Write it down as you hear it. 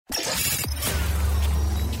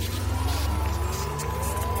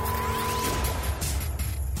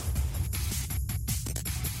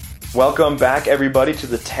Welcome back, everybody, to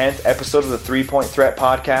the 10th episode of the 3-Point Threat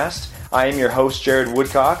Podcast. I am your host, Jared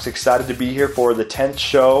Woodcox, excited to be here for the 10th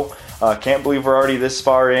show. Can't believe we're already this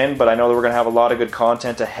far in, but I know that we're going to have a lot of good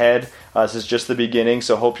content ahead. This is just the beginning,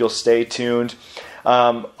 so hope you'll stay tuned.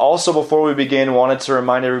 Also, before we begin, wanted to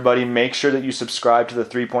remind everybody, make sure that you subscribe to the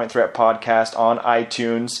 3-Point Threat Podcast on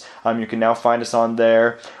iTunes. You can now find us on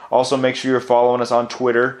there. Also, make sure you're following us on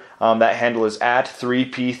Twitter. That handle is at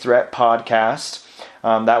 3P Threat Podcast.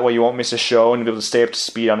 That way you won't miss a show and you'll be able to stay up to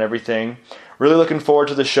speed on everything. Really looking forward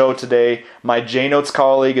to the show today. My J-Notes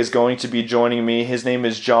colleague is going to be joining me. His name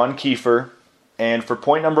is John Kiefer. And for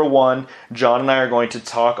point number one, John and I are going to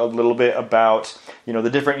talk a little bit about, the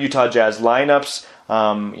different Utah Jazz lineups,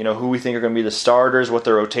 who we think are going to be the starters, what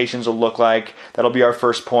their rotations will look like. That'll be our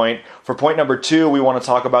first point. For point number two, we want to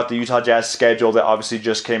talk about the Utah Jazz schedule that obviously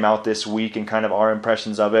just came out this week and kind of our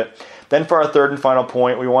impressions of it. Then for our third and final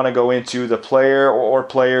point, we want to go into the player or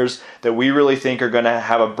players that we really think are going to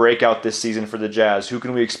have a breakout this season for the Jazz. Who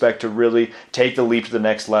can we expect to really take the leap to the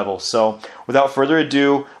next level? So without further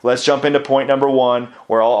ado, let's jump into point number one,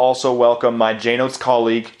 where I'll also welcome my J-Notes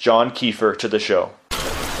colleague, John Kiefer, to the show.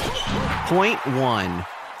 Point one.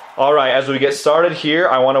 All right, as we get started here,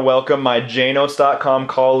 I want to welcome my JNotes.com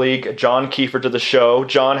colleague, John Kiefer, to the show.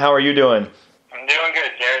 John, how are you doing? I'm doing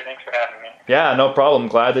good, Jared. Thanks for having me. Yeah, no problem.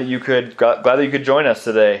 Glad that you could join us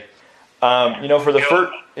today. For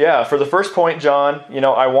the first point, John,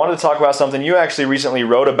 I wanted to talk about something you actually recently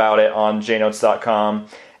wrote about it on JNotes.com,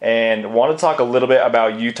 and wanted to talk a little bit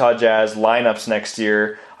about Utah Jazz lineups next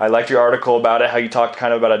year. I liked your article about it, how you talked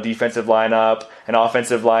kind of about a defensive lineup, an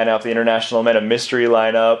offensive lineup, the International Men of Mystery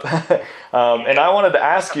lineup. And I wanted to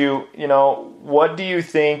ask you, what do you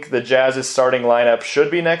think the Jazz's starting lineup should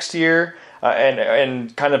be next year?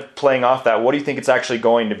 And kind of playing off that, what do you think it's actually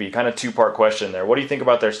going to be? Kind of two-part question there. What do you think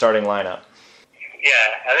about their starting lineup?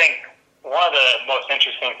 Yeah, I think one of the most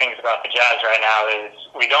interesting things about the Jazz right now is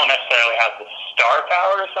we don't necessarily have the star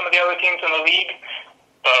power of some of the other teams in the league,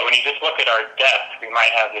 but when you just look at our depth, we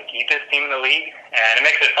might have the deepest team in the league, and it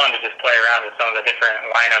makes it fun to just play around with some of the different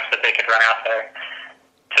lineups that they could run out there.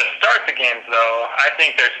 To start the games, though, I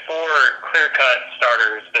think there's four clear-cut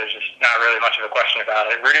starters. There's just not really much of a question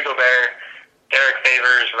about it. Rudy Gobert, Derek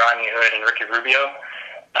Favors, Rodney Hood, and Ricky Rubio.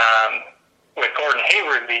 With Gordon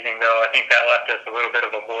Hayward leaving, though, I think that left us a little bit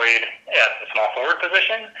of a void at the small forward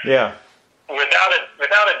position. Yeah. Without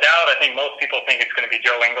a doubt, I think most people think it's going to be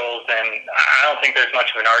Joe Ingles, and I don't think there's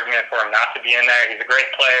much of an argument for him not to be in there. He's a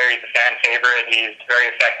great player. He's a fan favorite. He's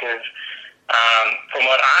very effective. From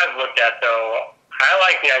what I've looked at, though, I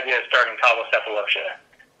like the idea of starting Thabo Sefolosha.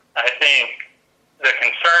 I think the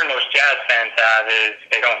concern most Jazz fans have is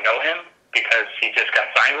they don't know him because he just got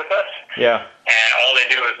signed with us. Yeah. And all they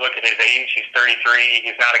do is look at his age. He's 33.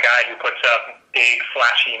 He's not a guy who puts up big,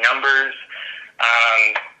 flashy numbers.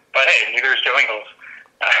 But hey, neither is Joe Ingles.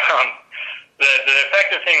 The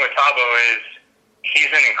effective thing with Thabo is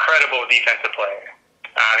he's an incredible defensive player.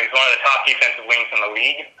 He's one of the top defensive wings in the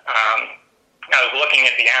league. I was looking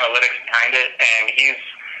at the analytics behind it, and he's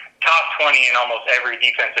top 20 in almost every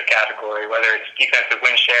defensive category, whether it's defensive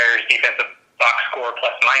win shares, defensive box score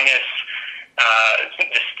plus minus,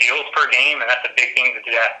 the steals per game, and that's a big thing that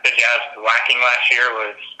the Jazz were lacking last year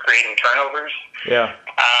was creating turnovers. Yeah.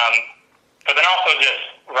 But then also just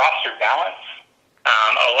roster balance.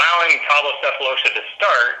 Allowing Thabo Sefolosha to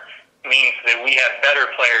start means that we have better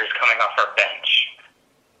players coming off our bench.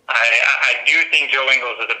 I do think Joe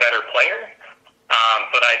Ingles is a better player,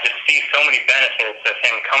 but I just see so many benefits of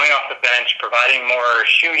him coming off the bench, providing more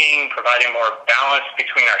shooting, providing more balance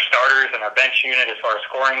between our starters and our bench unit as far as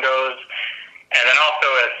scoring goes. And then also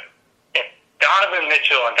if Donovan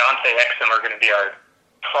Mitchell and Dante Exum are going to be our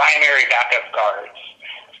primary backup guards,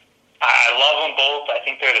 I love them both. I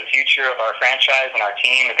think they're the future of our franchise and our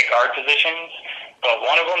team at the guard positions. But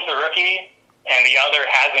one of them's a rookie, and the other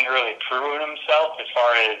hasn't really proven himself as far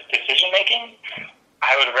as decision-making.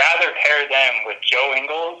 I would rather pair them with Joe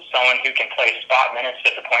Ingles, someone who can play spot minutes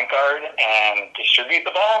at the point guard and distribute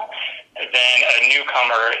the ball, than a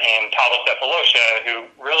newcomer in Thabo Sefolosha who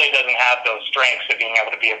really doesn't have those strengths of being able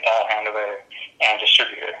to be a ball handler and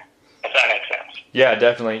distributor. If that makes sense. Yeah,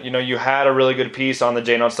 definitely. You had a really good piece on the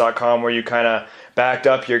JNotes.com where you kind of backed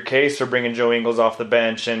up your case for bringing Joe Ingles off the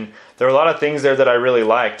bench, and there were a lot of things there that I really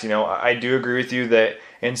liked. I do agree with you that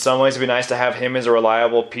in some ways it'd be nice to have him as a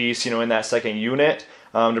reliable piece, in that second unit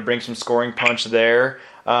to bring some scoring punch there.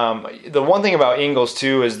 The one thing about Ingles,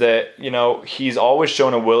 too, is that, he's always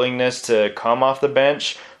shown a willingness to come off the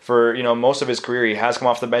bench for most of his career, he has come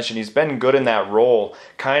off the bench and he's been good in that role.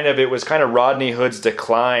 It was kind of Rodney Hood's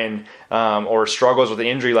decline or struggles with the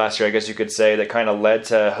injury last year, I guess you could say, that kind of led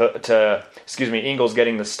to Ingles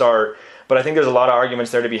getting the start. But I think there's a lot of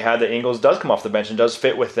arguments there to be had that Ingles does come off the bench and does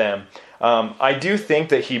fit with them. I do think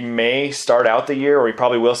that he may start out the year, or he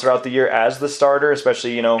probably will start out the year as the starter,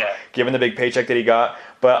 especially, given the big paycheck that he got.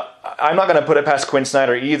 But I'm not going to put it past Quinn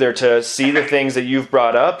Snyder either to see the things that you've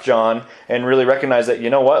brought up, John, and really recognize that,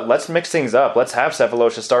 let's mix things up. Let's have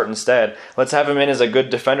Sefolosha start instead. Let's have him in as a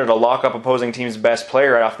good defender to lock up opposing team's best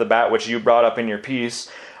player right off the bat, which you brought up in your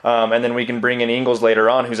piece. And then we can bring in Ingles later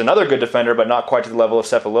on, who's another good defender, but not quite to the level of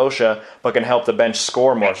Sefolosha, but can help the bench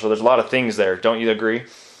score more. So there's a lot of things there. Don't you agree?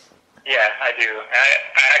 Yeah, I do.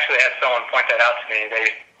 I actually had someone point that out to me.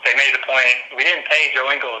 They made the point, we didn't pay Joe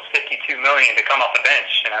Ingles $52 million to come off the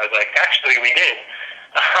bench. And I was like, actually, we did.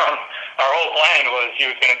 Our whole plan was he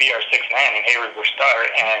was going to be our sixth man and Hayward would start.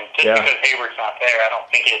 And just because Hayward's not there, I don't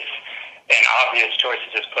think it's an obvious choice to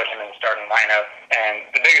just put him in the starting lineup. And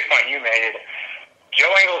the biggest point you made, Joe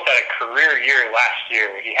Ingles had a career year last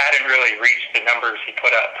year. He hadn't really reached the numbers he put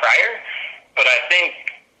up prior, but I think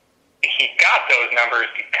he got those numbers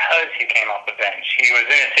because he came off the bench. He was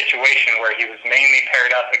in a situation where he was mainly paired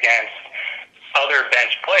up against other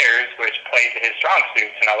bench players, which played to his strong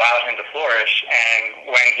suits and allowed him to flourish. And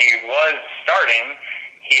when he was starting,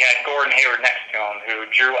 he had Gordon Hayward next to him, who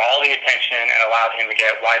drew all the attention and allowed him to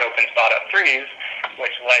get wide open spot up threes,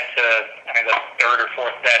 which led to the third or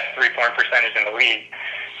fourth best 3-point percentage in the league.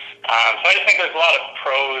 So I just think there's a lot of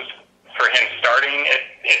pros for him starting,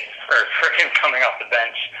 for him coming off the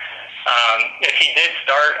bench. If he did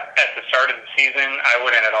start at the start of the season, I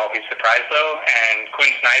wouldn't at all be surprised, though. And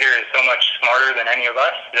Quinn Snyder is so much smarter than any of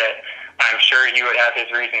us that I'm sure he would have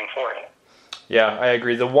his reasoning for it. Yeah, I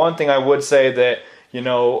agree. The one thing I would say that,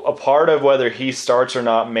 a part of whether he starts or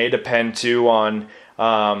not may depend, too, on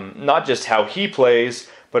not just how he plays,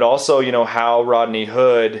 but also, how Rodney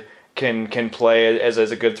Hood can play as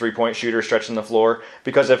a good three-point shooter stretching the floor.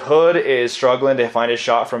 Because if Hood is struggling to find his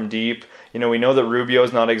shot from deep, we know that Rubio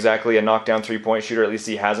is not exactly a knockdown three-point shooter, at least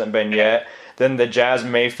he hasn't been yet, then the Jazz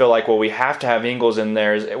may feel like, well, we have to have Ingles in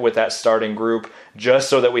there with that starting group just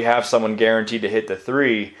so that we have someone guaranteed to hit the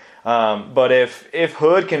three. But if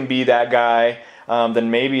Hood can be that guy,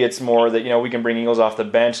 then maybe it's more that, we can bring Ingles off the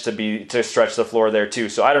bench to stretch the floor there too.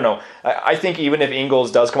 So I don't know. I think even if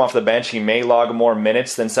Ingles does come off the bench, he may log more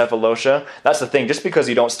minutes than Sefolosha. That's the thing. Just because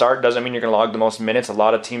you don't start doesn't mean you're going to log the most minutes. A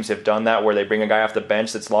lot of teams have done that where they bring a guy off the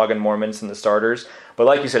bench that's logging more minutes than the starters. But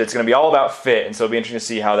like you said, it's going to be all about fit, and so it'll be interesting to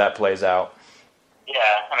see how that plays out. Yeah,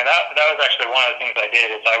 that was actually one of the things I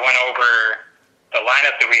did is I went over the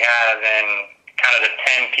lineup that we have and kind of the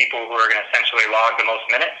 10 people who are going to essentially log the most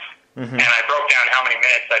minutes. Mm-hmm. And I broke down how many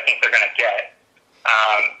minutes I think they're going to get.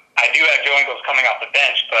 I do have Joe Ingles coming off the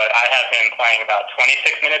bench, but I have him playing about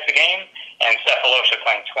 26 minutes a game and Sefolosha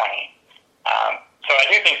playing 20. So I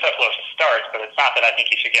do think Sefolosha starts, but it's not that I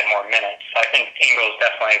think he should get more minutes. I think Ingles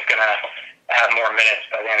definitely is going to have more minutes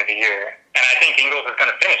by the end of the year. And I think Ingles is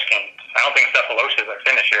going to finish games. I don't think Sefolosha is our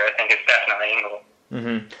finisher. I think it's definitely Ingles.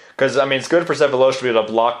 Because, it's good for Sefolosha to be able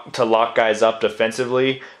to lock guys up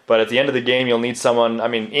defensively, but at the end of the game, you'll need someone.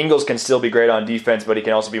 Ingles can still be great on defense, but he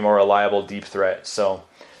can also be more reliable deep threat. So,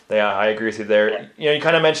 yeah, I agree with you there. You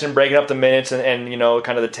kind of mentioned breaking up the minutes and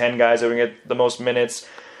kind of the 10 guys that would get the most minutes.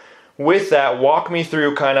 With that, walk me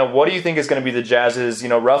through kind of what do you think is going to be the Jazz's,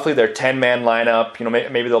 roughly their 10-man lineup.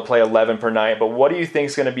 Maybe they'll play 11 per night, but what do you think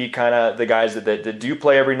is going to be kind of the guys that do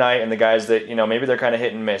play every night and the guys that, maybe they're kind of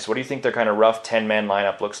hit and miss? What do you think their kind of rough 10-man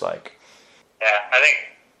lineup looks like? Yeah, I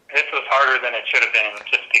think this was harder than it should have been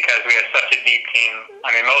just because we have such a deep team.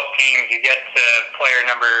 Most teams, you get to player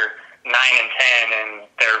number 9 and 10 and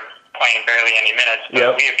they're playing barely any minutes,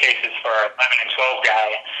 but we have cases for our 11 and 12 guy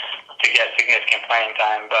to get significant playing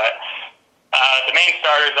time. But the main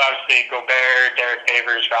starters, obviously, Gobert, Derek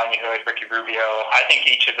Favors, Rodney Hood, Ricky Rubio. I think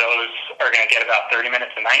each of those are going to get about 30 minutes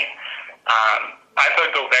a night. I put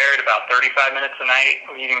Gobert at about 35 minutes a night,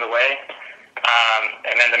 leading the way.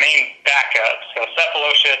 And then the main backup, so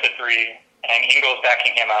Sefolosha at the 3, and Ingles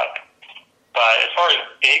backing him up. But as far as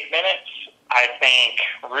big minutes, I think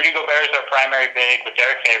Rudy Gobert is our primary big with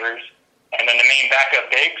Derek Favors. And then the main backup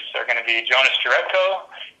bigs are going to be Jonas Jerebko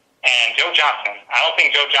and Joe Johnson. I don't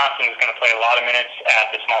think Joe Johnson is going to play a lot of minutes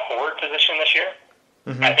at the small forward position this year.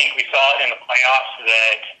 Mm-hmm. I think we saw it in the playoffs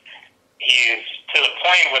that he's to the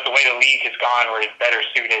point with the way the league has gone where he's better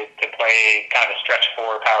suited to play kind of a stretch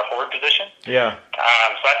forward, power forward position. Yeah.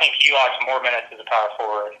 So I think he logs more minutes as a power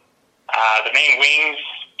forward. The main wings,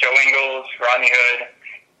 Joe Ingles, Rodney Hood,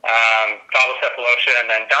 Thabo Sefolosha, and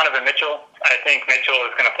then Donovan Mitchell. I think Mitchell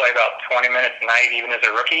is going to play about 20 minutes a night, even as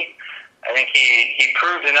a rookie. I think he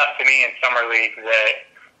proved enough to me in summer league that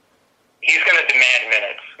he's going to demand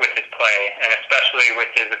minutes with his play, and especially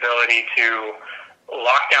with his ability to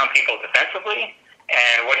lock down people defensively,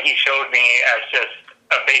 and what he showed me as just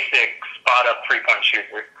a basic spot-up three-point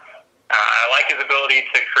shooter. I like his ability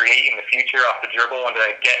to create in the future off the dribble and to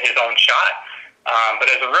get his own shot. But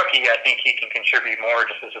as a rookie, I think he can contribute more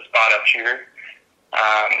just as a spot-up shooter.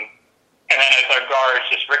 And then as our guards,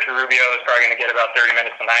 just Ricky Rubio is probably going to get about 30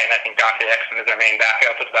 minutes a night, and I think Dante Exum is our main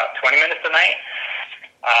backup with about 20 minutes a night.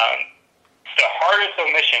 The hardest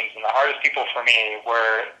omissions and the hardest people for me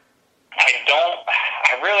were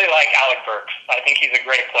I really like Alec Burks. I think he's a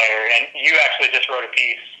great player, and you actually just wrote a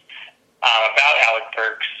piece about Alec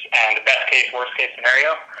Burks and the best case, worst case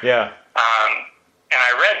scenario. Yeah. And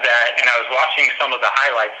I read that, and I was watching some of the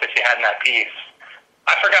highlights that you had in that piece.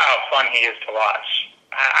 I forgot how fun he is to watch.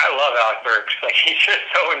 I love Alec Burks. Like, he's just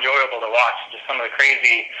so enjoyable to watch, just some of the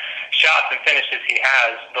crazy shots and finishes he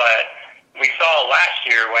has. But we saw last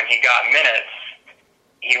year when he got minutes,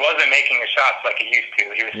 he wasn't making the shots like he used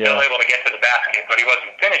to. He was still able to get to the basket, but he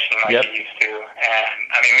wasn't finishing like he used to. And,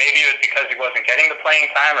 I mean, maybe it was because he wasn't getting the playing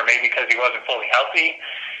time, or maybe because he wasn't fully healthy.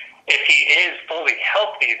 If he is fully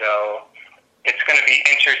healthy, though, it's going to be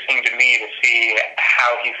interesting to me to see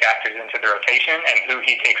how he factors into the rotation and who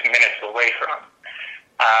he takes minutes away from.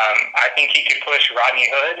 I think he could push Rodney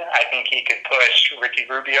Hood. I think he could push Ricky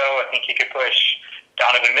Rubio. I think he could push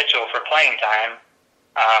Donovan Mitchell for playing time.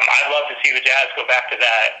 I'd love to see the Jazz go back to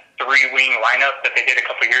that three-wing lineup that they did a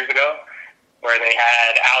couple years ago, where they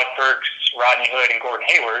had Alec Burks, Rodney Hood, and Gordon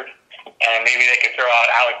Hayward, and maybe they could throw out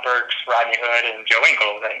Alec Burks, Rodney Hood, and Joe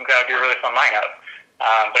Ingles. I think that would be a really fun lineup.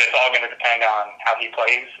 But it's all going to depend on how he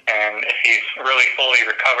plays and if he's really fully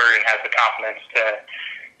recovered and has the confidence to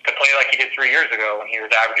play like he did 3 years ago when he was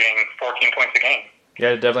averaging 14 points a game.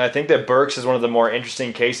 Yeah, definitely. I think that Burks is one of the more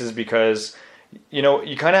interesting cases because, you know,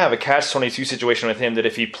 you kind of have a catch-22 situation with him that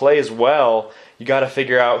if he plays well, you got to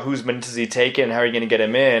figure out whose minutes is he taking and how are you going to get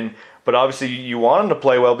him in. But obviously you want him to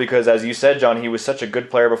play well because, as you said, John, he was such a good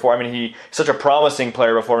player before. I mean, he's such a promising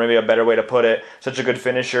player before, maybe a better way to put it, such a good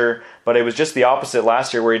finisher. But it was just the opposite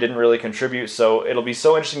last year where he didn't really contribute. So it'll be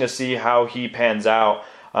so interesting to see how he pans out.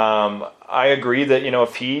 I agree that, you know,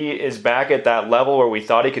 if he is back at that level where we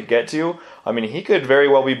thought he could get to, I mean, he could very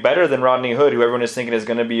well be better than Rodney Hood, who everyone is thinking is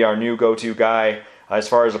going to be our new go-to guy as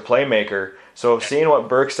far as a playmaker. So seeing what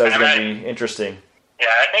Burks does is going to be interesting. Yeah,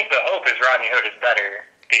 I think the hope is Rodney Hood is better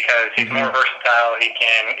because he's more versatile. He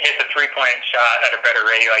can hit the three-point shot at a better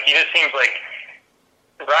rate. Like, he just seems like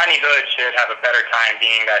Rodney Hood should have a better time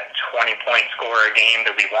being that 20-point scorer a game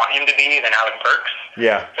that we want him to be than Alec Burks.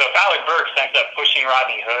 Yeah. So if Alec Burks ends up pushing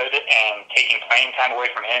Rodney Hood and taking playing time away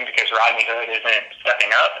from him because Rodney Hood isn't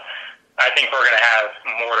stepping up, I think we're going to have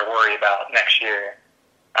more to worry about next year.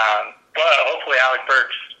 But hopefully Alec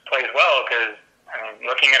Burks plays well because, I mean,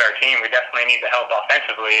 looking at our team, we definitely need the help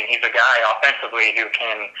offensively, and he's a guy offensively who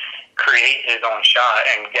can create his own shot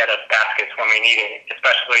and get us baskets when we need it,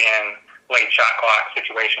 especially in late shot clock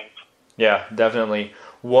situations. Yeah, definitely.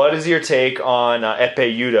 What is your take on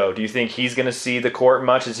Ekpe Udoh? Do you think he's going to see the court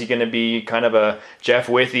much? Is he going to be kind of a Jeff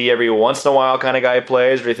Withey every once in a while kind of guy who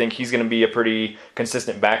plays, or do you think he's going to be a pretty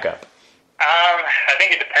consistent backup? I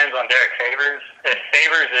think it depends on Derek Favors. If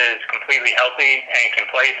Favors is completely healthy and can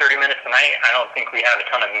play 30 minutes a night, I don't think we have a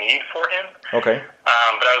ton of need for him. Okay.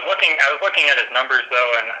 But I was looking at his numbers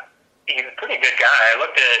though, and he's a pretty good guy. I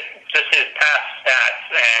looked at just his past stats,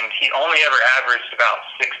 and he only ever averaged about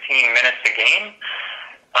 16 minutes a game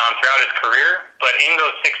throughout his career. But in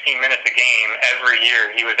those 16 minutes a game, every year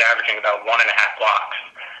he was averaging about 1.5 blocks.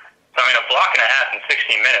 So, I mean, a block and a half in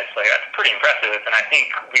 16 minutes, like, that's pretty impressive, and I think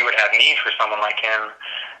we would have need for someone like him.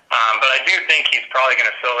 But I do think he's probably going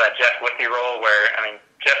to fill that Jeff Withey role where, I mean,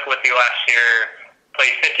 Jeff Withey last year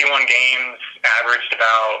played 51 games, averaged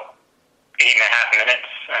about 8.5 minutes.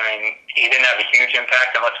 I mean, he didn't have a huge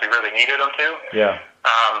impact unless we really needed him to. Yeah.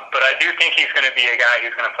 But I do think he's going to be a guy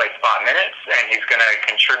who's going to play spot minutes, and he's going to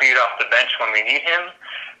contribute off the bench when we need him.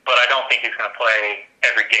 But I don't think he's going to play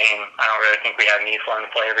every game. I don't really think we have need for him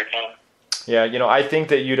to play every game. Yeah, you know, I think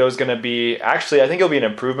that Udoh's going to be, actually, I think he'll be an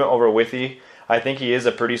improvement over Withey. I think he is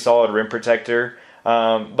a pretty solid rim protector.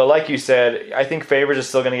 But like you said, I think Favors is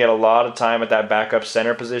still going to get a lot of time at that backup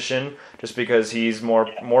center position just because he's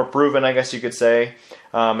more proven, I guess you could say.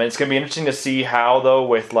 And it's going to be interesting to see how, though,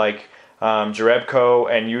 with like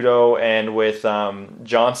Jerebko and Udo, and with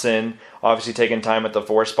Johnson obviously taking time at the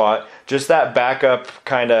 4 spot. Just that backup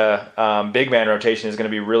kind of big man rotation is going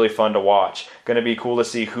to be really fun to watch. Going to be cool to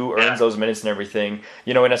see who earns those minutes and everything.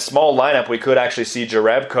 In a small lineup, we could actually see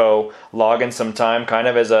Jerebko logging some time kind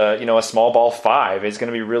of as a small ball 5. It's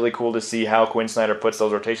going to be really cool to see how Quinn Snyder puts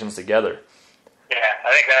those rotations together. Yeah,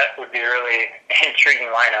 I think that would be a really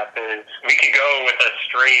intriguing lineup. Is we could go with a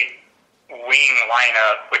straight wing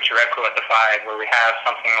lineup with Jerebko at the 5, where we have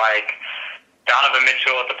something like Donovan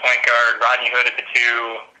Mitchell at the point guard, Rodney Hood at the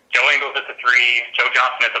 2, Joe Ingles at the 3, Joe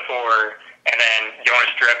Johnson at the 4, and then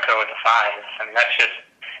Jonas Jerebko at the 5. I mean, that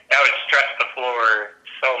would stress the floor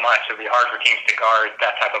so much. It would be hard for teams to guard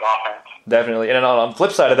that type of offense. Definitely. And on the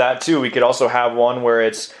flip side of that, too, we could also have one where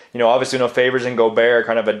it's, obviously Favors and Gobert,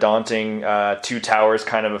 kind of a daunting 2 towers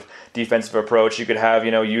kind of defensive approach. You could have,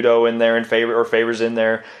 Udo in there and Favors in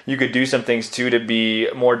there. You could do some things, too, to be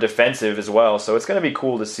more defensive as well. So it's going to be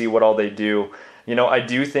cool to see what all they do. I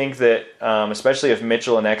do think that, especially if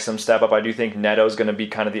Mitchell and Exum step up, I do think Neto's going to be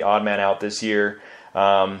kind of the odd man out this year.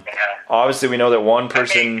 Obviously, we know that one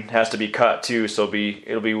person has to be cut, too, so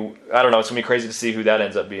it'll be I don't know, it's going to be crazy to see who that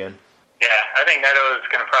ends up being. Yeah, I think Neto is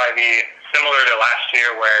going to probably be similar to last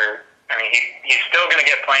year where, he's still going to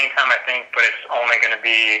get playing time, I think, but it's only going to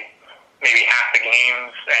be maybe half the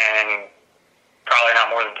games and probably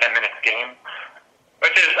not more than 10 minutes a game.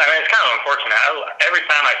 Which is, it's kind of unfortunate. Every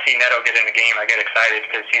time I see Neto get in the game, I get excited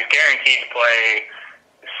because he's guaranteed to play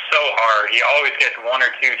so hard. He always gets 1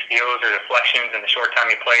 or 2 steals or deflections in the short time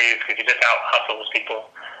he plays because he just out-hustles people.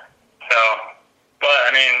 So, but,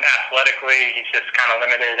 athletically, he's just kind of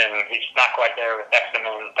limited, and he's not quite there with Exum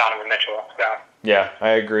and Donovan Mitchell. So. Yeah,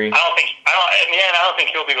 I agree. In the end, I don't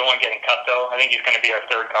think he'll be the one getting cut, though. I think he's going to be our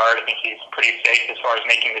 3rd guard. I think he's pretty safe as far as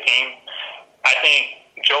making the team. I think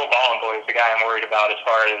Joe Bollenboy is the guy I'm worried about as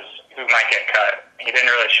far as who might get cut. He didn't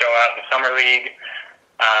really show out in the Summer League.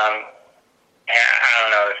 And I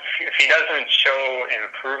don't know. If he doesn't show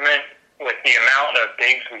improvement with the amount of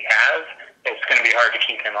bigs we have, it's going to be hard to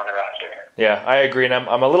keep him on the roster. Yeah, I agree, and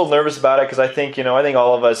I'm a little nervous about it because I think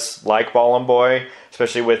all of us like Bollenboy,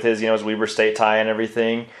 especially with his his Weber State tie and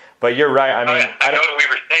everything. But you're right. I know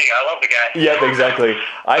Weber State. I love the guy. Yep, exactly.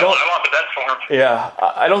 I want the best for him. Yeah,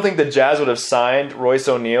 I don't think the Jazz would have signed Royce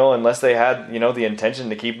O'Neal unless they had the intention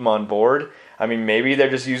to keep him on board. Maybe they're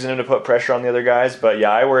just using him to put pressure on the other guys. But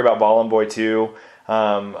yeah, I worry about Bollenboy too.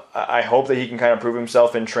 I hope that he can kind of prove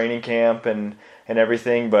himself in training camp and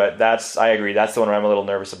everything, but I agree, that's the one I'm a little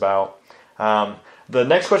nervous about. The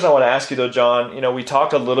next question I want to ask you, though, John, we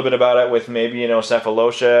talked a little bit about it with maybe,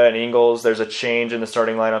 Sefolosha and Ingles. There's a change in the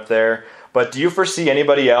starting lineup there. But do you foresee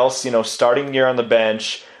anybody else, starting the year on the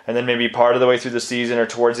bench and then maybe part of the way through the season or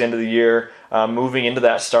towards the end of the year, moving into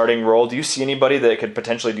that starting role? Do you see anybody that could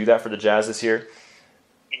potentially do that for the Jazz this year?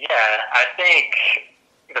 Yeah, I think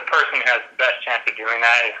the person who has the best chance of doing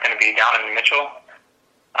that is going to be Donovan Mitchell.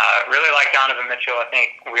 Really like Donovan Mitchell. I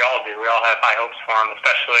think we all do. We all have high hopes for him,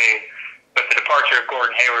 especially with the departure of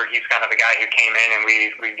Gordon Hayward. He's kind of a guy who came in, and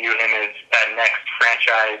we view him as that next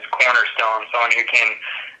franchise cornerstone, someone who can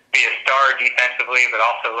be a star defensively, but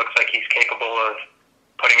also looks like he's capable of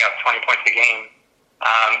putting up 20 points a game.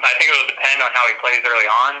 I think it will depend on how he plays early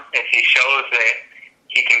on. If he shows that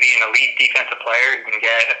he can be an elite defensive player, he can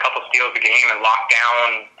get a couple steals a game and lock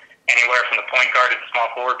down anywhere from the point guard to the small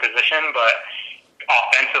forward position, but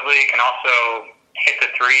offensively can also hit the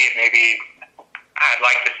 3. Maybe I'd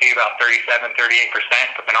like to see about 37, 38%,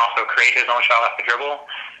 but then also create his own shot off the dribble.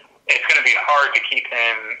 It's going to be hard to keep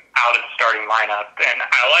him out of the starting lineup. And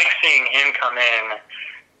I like seeing him come in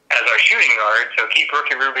as our shooting guard, so keep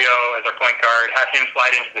Ricky Rubio as our point guard, have him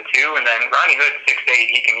slide into the 2, and then Rodney Hood,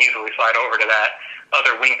 6'8", he can easily slide over to that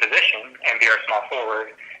other wing position and be our small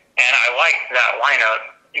forward. And I like that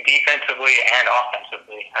lineup defensively and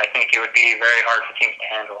offensively. I think it would be very hard for teams to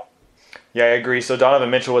handle. Yeah, I agree. So Donovan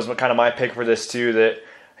Mitchell was kind of my pick for this too, that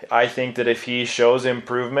I think that if he shows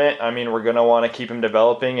improvement, we're going to want to keep him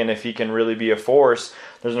developing, and if he can really be a force,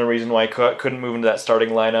 there's no reason why he couldn't move into that starting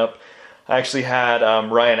lineup. I actually had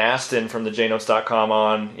Ryan Aston from the JNotes.com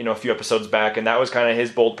on a few episodes back, and that was kind of his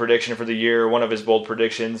bold prediction for the year, one of his bold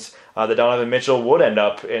predictions, that Donovan Mitchell would end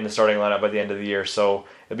up in the starting lineup by the end of the year. So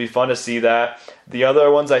it'd be fun to see that. The other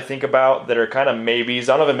ones I think about that are kind of maybes,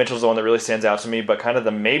 Donovan Mitchell's the one that really stands out to me, but kind of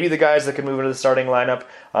the guys that can move into the starting lineup.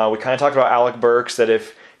 We kind of talked about Alec Burks, that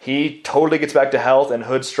if he totally gets back to health and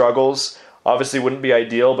Hood struggles, obviously wouldn't be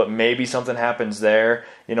ideal, but maybe something happens there.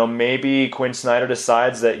 Maybe Quinn Snyder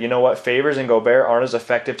decides that, Favors and Gobert aren't as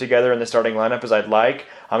effective together in the starting lineup as I'd like.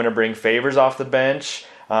 I'm going to bring Favors off the bench.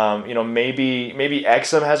 Maybe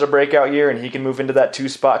Exum has a breakout year and he can move into that 2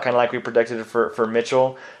 spot, kind of like we predicted for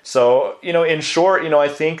Mitchell. So, in short, I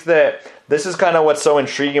think that this is kind of what's so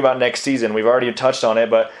intriguing about next season. We've already touched on it,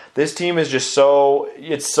 but this team is just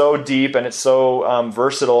it's so deep and it's so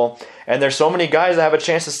versatile. And there's so many guys that have a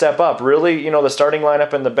chance to step up. Really, the starting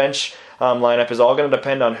lineup and the bench lineup is all going to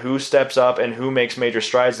depend on who steps up and who makes major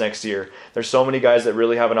strides next year. There's so many guys that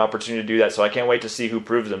really have an opportunity to do that, so I can't wait to see who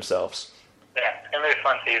proves themselves. Yeah, it's going to be a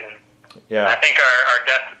fun season. Yeah. I think our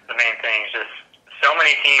depth is the main thing. Just so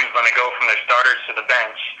many teams, when they go from their starters to the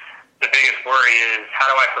bench, the biggest worry is,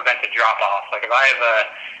 how do I prevent the drop-off? Like, if I have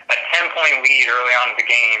a 10-point lead early on in the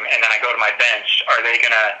game and then I go to my bench, are they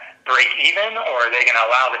going to break even, or are they going to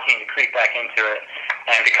allow the team to creep back into it?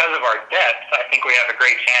 And because of our depth, I think we have a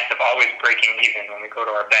great chance of always breaking even when we go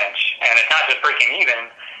to our bench. And it's not just breaking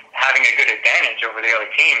even, having a good advantage over the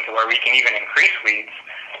other team to where we can even increase leads.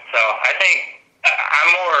 So I think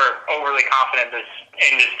I'm more overly confident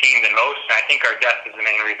in this team than most, and I think our depth is the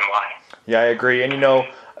main reason why. Yeah, I agree. And,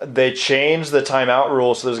 they changed the timeout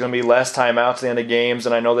rule, so there's going to be less timeouts at the end of games.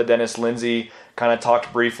 And I know that Dennis Lindsey kind of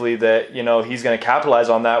talked briefly that, he's going to capitalize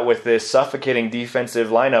on that with this suffocating defensive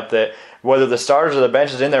lineup that whether the starters or the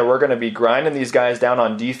bench is in there, we're going to be grinding these guys down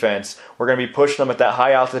on defense. We're going to be pushing them at that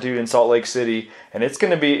high altitude in Salt Lake City. And it's going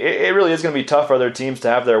to be, it really is going to be tough for other teams to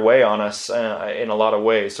have their way on us in a lot of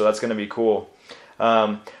ways. So that's going to be cool.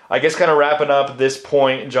 I guess kind of wrapping up this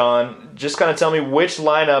point, John, just kind of tell me which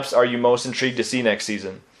lineups are you most intrigued to see next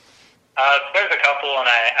season? There's a couple, and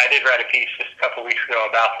I did write a piece just a couple weeks ago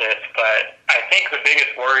about this, but I think the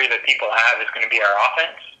biggest worry that people have is going to be our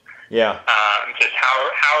offense. Yeah. Just how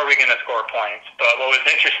are we going to score points? But what was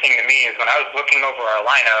interesting to me is when I was looking over our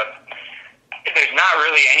lineup, there's not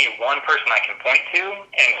really any one person I can point to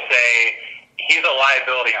and say, he's a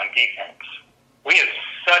liability on defense. We have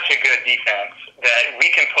such a good defense that we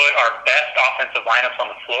can put our best offensive lineups on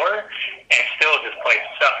the floor and still just play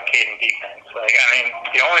suffocating defense.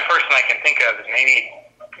 The only person I can think of is maybe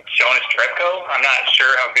Jonas Jerebko. I'm not sure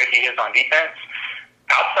how good he is on defense.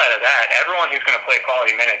 Outside of that, everyone who's going to play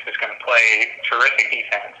quality minutes is going to play terrific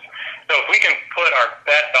defense. So if we can put our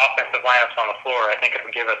best offensive lineups on the floor, I think it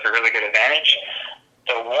would give us a really good advantage.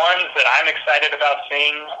 The ones that I'm excited about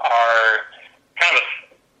seeing are kind of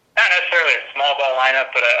not necessarily a small ball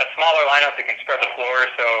lineup, but a smaller lineup that can spread the floor.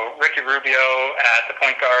 So Ricky Rubio at the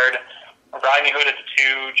point guard, Rodney Hood at the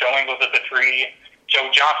 2, Joe Ingles at the 3,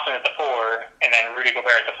 Joe Johnson at the 4, and then Rudy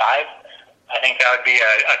Gobert at the 5. I think that would be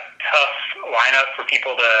a tough lineup for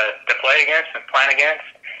people to play against and plan against,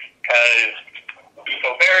 because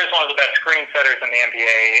Gobert is one of the best screen setters in the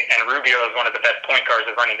NBA, and Rubio is one of the best point guards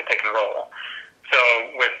of running the pick and roll. So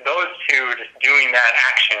with those two just doing that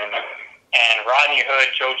action, and Rodney Hood,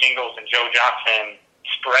 Joe Ingles, and Joe Johnson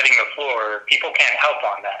spreading the floor, people can't help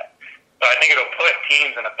on that. So I think it'll put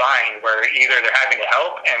teams in a bind where either they're having to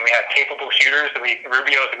help, and we have capable shooters.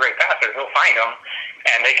 Rubio is a great passer; he'll find them,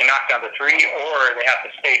 and they can knock down the 3, or they have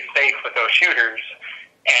to stay safe with those shooters.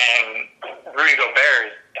 And Rudy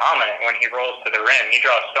Gobert is dominant when he rolls to the rim. He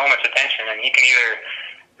draws so much attention, and he can either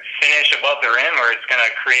finish above the rim, or it's going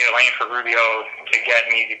to create a lane for Rubio to get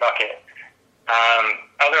an easy bucket.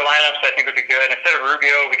 Other lineups I think would be good. Instead of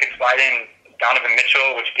Rubio, we could slide in Donovan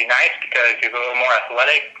Mitchell, which would be nice because he's a little more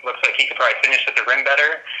athletic. Looks like he could probably finish at the rim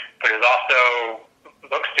better, but is also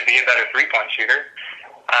looks to be a better three-point shooter.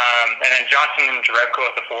 And then Johnson and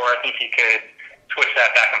Jerebko at the 4, I think he could switch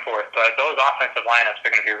that back and forth. But those offensive lineups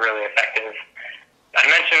are going to be really effective. I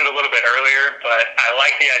mentioned a little bit earlier, but I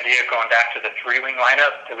like the idea of going back to the 3-wing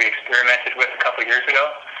lineup that we experimented with a couple years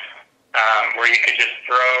ago, where you could just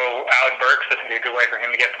throw Alec Burks. This would be a good way for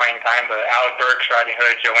him to get playing time, but Alec Burks, Rodney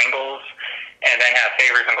Hood, Joe Ingles, and then have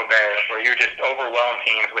Favors and Gobert, where you just overwhelm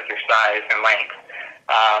teams with your size and length.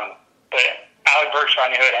 But Alec Burks,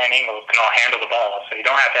 Rodney Hood, and Ingles can all handle the ball, so you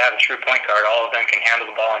don't have to have a true point guard. All of them can handle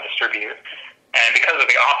the ball and distribute. And because of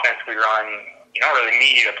the offense we run, you don't really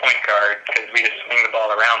need a point guard because we just swing the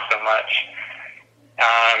ball around so much.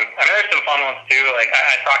 There's some fun ones too. Like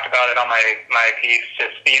I talked about it on my piece,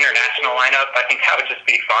 just the international lineup. I think that would just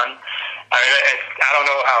be fun. I don't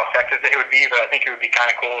know how effective it would be, but I think it would be kind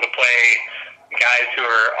of cool to play guys who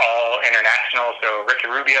are all international. So Ricky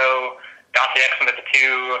Rubio, Dante Exum at the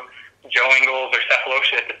 2, Joe Ingles or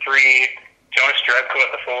Cephalosha at the 3, Jonas Jerebko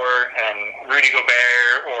at the 4, and Rudy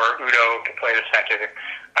Gobert or Udo could play the center.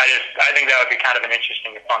 I think that would be kind of an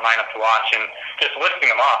interesting, fun lineup to watch. And just listing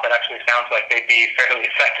them off, it actually sounds like they'd be fairly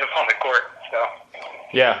effective on the court. So.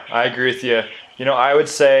 Yeah, I agree with you. I would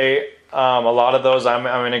say A lot of those I'm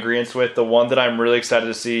in agreement with. The one that I'm really excited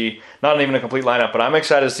to see, not even a complete lineup, but I'm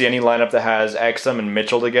excited to see any lineup that has Exum and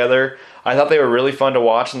Mitchell together. I thought they were really fun to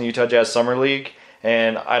watch in the Utah Jazz Summer League,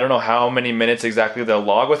 and I don't know how many minutes exactly they'll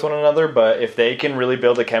log with one another, but if they can really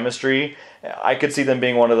build a chemistry, I could see them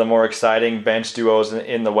being one of the more exciting bench duos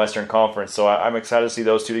in the Western Conference. So I'm excited to see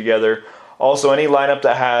those two together. Also, any lineup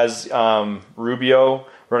that has Rubio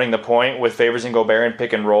running the point with Favors and Gobert and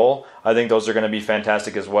pick and roll, I think those are going to be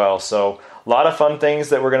fantastic as well. So a lot of fun things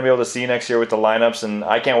that we're going to be able to see next year with the lineups, and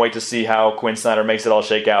I can't wait to see how Quinn Snyder makes it all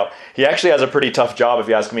shake out. He actually has a pretty tough job, if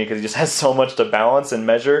you ask me, because he just has so much to balance and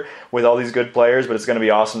measure with all these good players, but it's going to be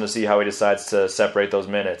awesome to see how he decides to separate those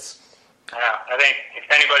minutes. Yeah, I think if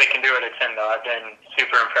anybody can do it, it's him, though. I've been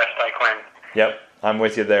super impressed by Quinn. Yep, I'm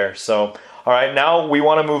with you there. So, all right, now we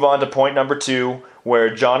want to move on to point number 2,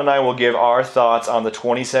 where John and I will give our thoughts on the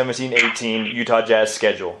 2017-18 Utah Jazz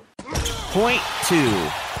schedule. Point 2.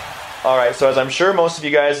 All right, so as I'm sure most of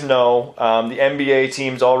you guys know, the NBA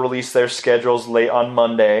teams all release their schedules late on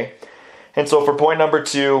Monday. And so for point number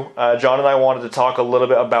 2, John and I wanted to talk a little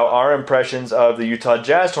bit about our impressions of the Utah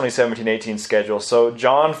Jazz 2017-18 schedule. So,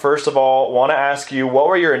 John, first of all, want to ask you, what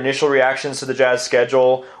were your initial reactions to the Jazz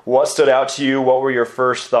schedule? What stood out to you? What were your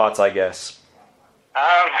first thoughts, I guess?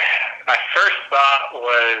 My first thought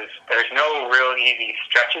was there's no real easy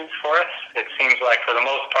stretches for us. It seems like, for the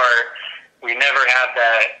most part, we never have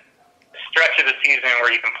that stretch of the season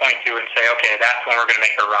where you can point to and say, okay, that's when we're going to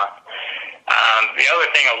make a run. The other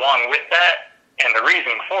thing along with that, and the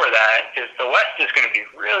reason for that, is the West is going to be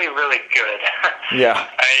really, really good. Yeah.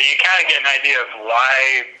 You kind of get an idea of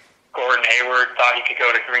why Gordon Hayward thought he could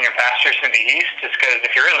go to greener pastures in the East, just because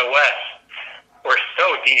if you're in the West, we're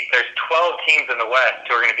so deep. There's 12 teams in the West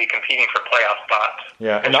who are going to be competing for playoff spots.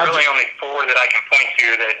 Yeah, and there's really only 4 that I can point to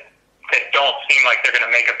that don't seem like they're going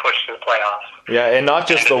to make a push to the playoffs. Yeah, and not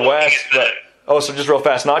just the West, but so just real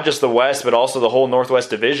fast, not just the West, but also the whole Northwest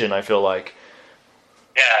Division, I feel like.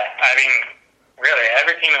 Yeah, I mean, really,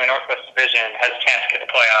 every team in the Northwest Division has a chance to get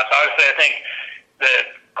the playoffs. Obviously, I think the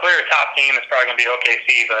clear top team is probably going to be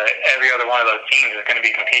OKC, but every other one of those teams is going to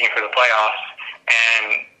be competing for the playoffs,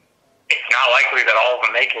 and it's not likely that all of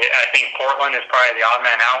them make it. I think Portland is probably the odd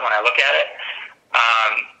man out when I look at it.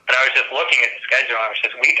 But I was just looking at the schedule, and it was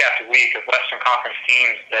just week after week of Western Conference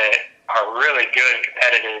teams that are really good and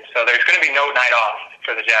competitive. So there's going to be no night off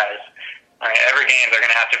for the Jazz. I mean, every game they're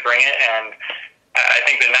going to have to bring it, and I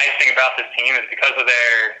think the nice thing about this team is because of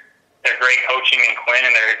their great coaching and Quinn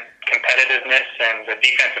and their competitiveness and the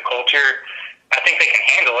defensive culture, I think they can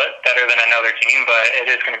handle it better than another team, but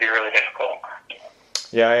it is going to be really difficult.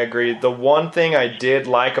 Yeah, I agree. The one thing I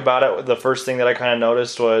did like about it, the first thing that I kind of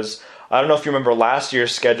noticed was, I don't know if you remember last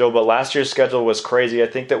year's schedule, but last year's schedule was crazy. I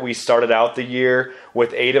think that we started out the year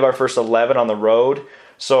with 8 of our first 11 on the road.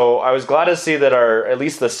 So I was glad to see that at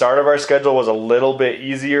least the start of our schedule was a little bit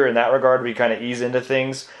easier in that regard. We kind of ease into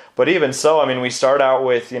things. But even so, I mean, we start out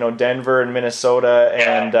with, Denver and Minnesota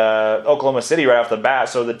and Oklahoma City right off the bat.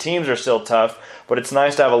 So the teams are still tough, but it's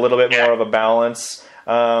nice to have a little bit more of a balance.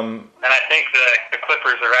 And I think the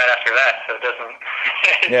Clippers are right after that, so it doesn't.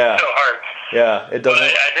 It's so hard. Yeah, it doesn't.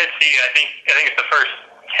 But I did see. I think it's the first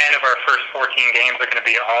 10 of our first 14 games are going to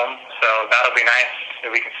be at home, so that'll be nice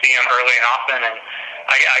that we can see them early and often. And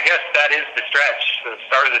I guess that is the stretch. The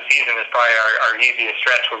start of the season is probably our easiest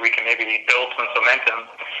stretch where we can maybe build some momentum.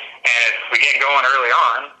 And if we get going early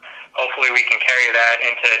on, hopefully we can carry that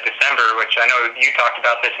into December, which I know you talked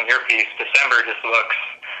about this in your piece. December just looks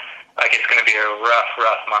like it's going to be a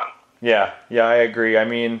rough month. Yeah, I agree. I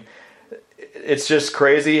mean, it's just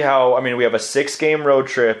crazy how, we have a 6-game road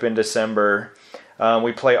trip in December.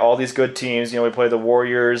 We play all these good teams. We play the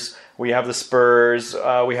Warriors. We have the Spurs.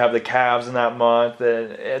 We have the Cavs in that month.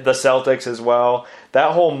 And the Celtics as well.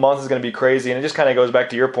 That whole month is going to be crazy. And it just kind of goes back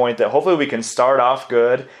to your point that hopefully we can start off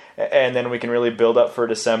good and then we can really build up for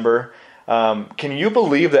December. Can you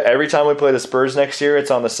believe that every time we play the Spurs next year, it's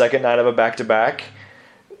on the second night of a back-to-back?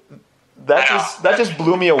 That just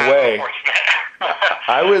blew me away.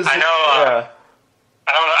 I know.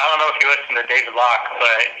 I don't know if you listened to David Locke,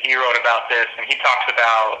 but he wrote about this, and he talks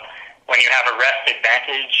about when you have a rest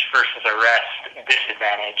advantage versus a rest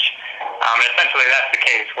disadvantage. And essentially, that's the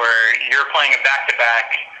case where you're playing a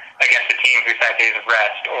back-to-back against a team who's had days of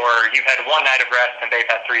rest, or you've had 1 night of rest and they've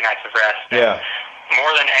had 3 nights of rest. Yeah.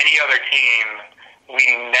 More than any other team, we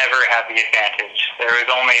never have the advantage. There was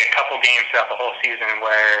only a couple games throughout the whole season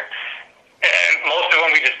where most of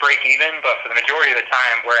them we just break even, but for the majority of the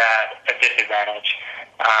time we're at a disadvantage.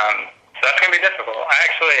 So that's going to be difficult.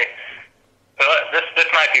 This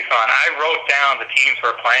might be fun. I wrote down the teams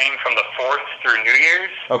we're playing from the 4th through New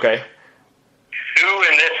Year's. Okay. Who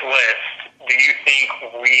in this list do you think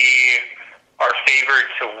we are favored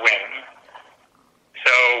to win?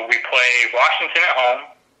 So we play Washington at home,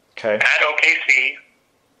 Okay. at OKC,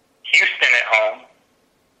 Houston at home,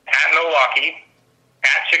 at Milwaukee,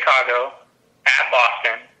 at Chicago, at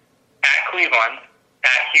Boston, at Cleveland,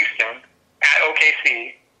 at Houston, at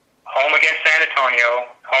OKC, home against San Antonio,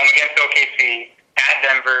 home against OKC, at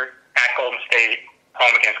Denver, at Golden State,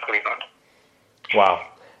 home against Cleveland. Wow.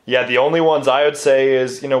 Yeah, the only ones I would say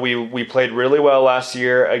is, we played really well last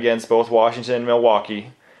year against both Washington and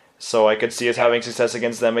Milwaukee, so I could see us having success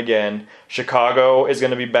against them again. Chicago is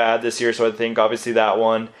going to be bad this year, so I think obviously that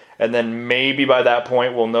one. And then maybe by that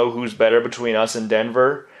point we'll know who's better between us and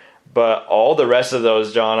Denver. But all the rest of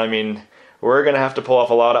those, John, I mean, we're going to have to pull off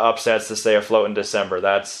a lot of upsets to stay afloat in December.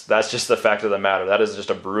 That's just the fact of the matter. That is just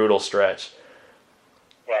a brutal stretch.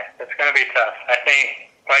 Yeah, it's going to be tough. I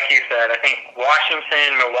think, like you said, I think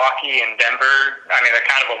Washington, Milwaukee, and Denver, I mean, they're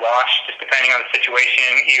kind of a wash, just depending on the situation.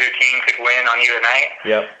 Either team could win on either night.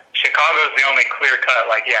 Yep. Chicago's the only clear-cut,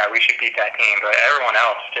 we should beat that team. But everyone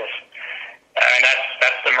else just,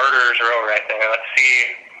 that's the murderer's row right there. Let's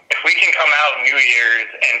see. If we can come out New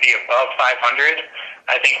Year's and be above 500,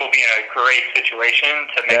 I think we'll be in a great situation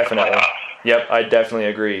to make the playoffs. Yep, I definitely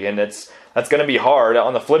agree. And that's going to be hard.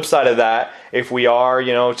 On the flip side of that, if we are,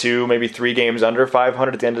 2, maybe 3 games under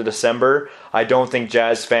 500 at the end of December, I don't think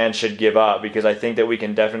Jazz fans should give up, because I think that we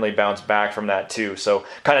can definitely bounce back from that too. So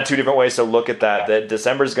kind of 2 different ways to look at that. That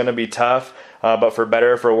December is going to be tough, but for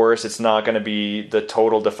better or for worse, it's not going to be the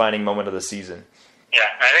total defining moment of the season. Yeah,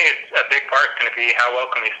 I think it's a big part going to be how well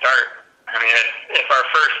can we start. I mean, if our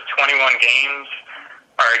first 21 games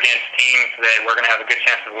are against teams that we're going to have a good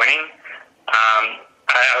chance of winning,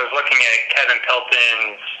 I was looking at Kevin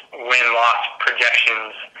Pelton's win-loss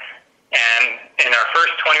projections, and in our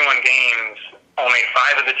first 21 games, only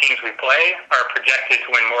 5 of the teams we play are projected to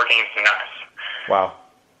win more games than us. Wow.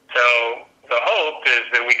 So the hope is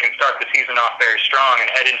that we can start the season off very strong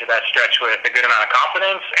and head into that stretch with a good amount of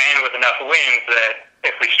confidence and with enough wins that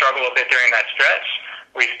if we struggle a bit during that stretch,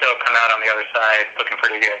 we still come out on the other side looking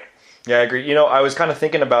pretty good. Yeah, I agree. I was kind of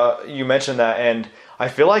thinking about, you mentioned that, and I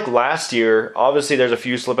feel like last year, obviously there's a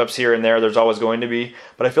few slip-ups here and there's always going to be,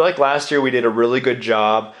 but I feel like last year we did a really good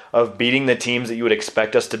job of beating the teams that you would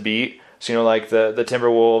expect us to beat. So, like the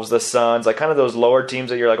Timberwolves, the Suns, like kind of those lower teams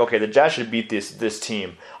that you're like, okay, the Jazz should beat this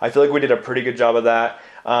team. I feel like we did a pretty good job of that.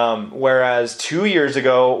 Whereas 2 years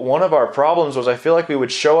ago, one of our problems was I feel like we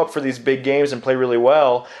would show up for these big games and play really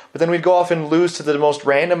well, but then we'd go off and lose to the most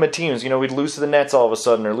random of teams. We'd lose to the Nets all of a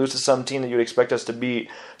sudden, or lose to some team that you'd expect us to beat.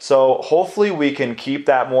 So hopefully we can keep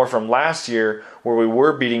that more from last year, where we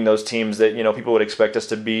were beating those teams that people would expect us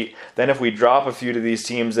to beat. Then if we drop a few to these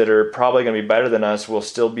teams that are probably going to be better than us, we'll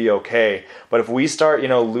still be okay. But if we start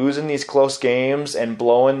losing these close games and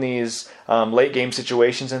blowing these late game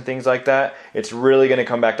situations and things like that, it's really going to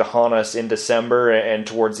come back to haunt us in December and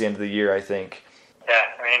towards the end of the year, I think. Yeah,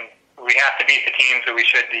 I mean, we have to beat the teams that we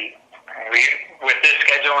should beat. With this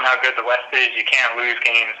schedule and how good the West is, you can't lose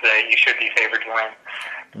games that you should be favored to win.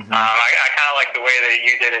 Mm-hmm. I kind of like the way that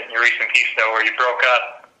you did it in your recent piece, though, where you broke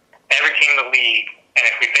up every team in the league, and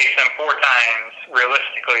if we face them 4 times,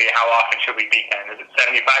 realistically, how often should we beat them? Is it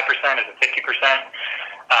 75%? Is it 50%?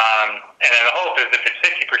 And then the hope is if it's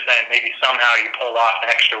 50%, maybe somehow you pull off an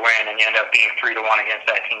extra win and you end up being 3-1 against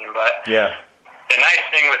that team. But yeah, the nice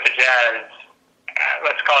thing with the Jazz,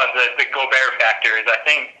 let's call it the Gobert factor, is I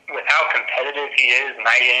think with how competitive he is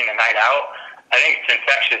night in and night out, I think it's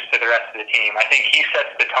infectious to the rest of the team. I think he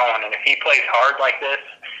sets the tone, and if he plays hard like this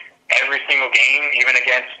every single game, even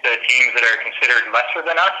against the teams that are considered lesser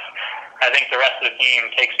than us, I think the rest of the team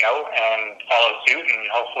takes note and follows suit, and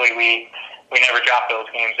hopefully we never drop those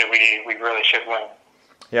games that we really should win.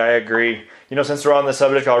 Yeah, I agree. Since we're on the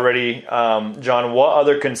subject already, John, what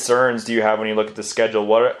other concerns do you have when you look at the schedule?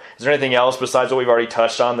 Is there anything else besides what we've already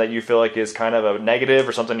touched on that you feel like is kind of a negative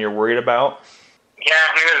or something you're worried about? Yeah,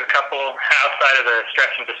 I mean, there's a couple outside of the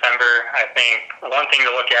stretch in December. I think one thing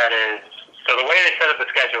to look at is, so the way they set up the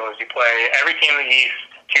schedule is you play every team in the East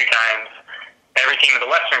 2 times, every team in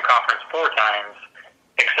the Western Conference 4 times,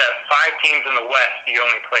 except 5 teams in the West you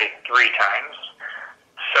only play 3 times.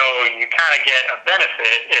 So you kind of get a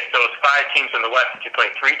benefit if those 5 teams in the West that you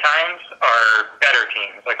play 3 times are better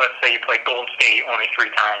teams. Like let's say you play Golden State only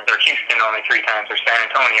 3 times, or Houston only 3 times, or San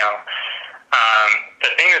Antonio.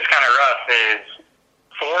 The thing that's kind of rough is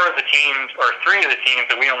 4 of the teams, or 3 of the teams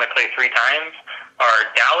that we only play 3 times are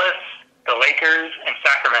Dallas, the Lakers, and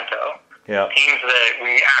Sacramento. Yeah. Teams that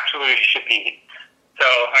we absolutely should beat. So,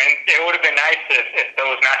 I mean, it would have been nice if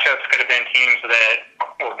those matchups could have been teams that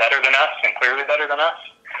were better than us and clearly better than us.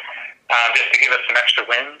 just to give us some extra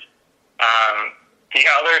wins. The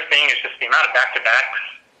other thing is just the amount of back-to-backs.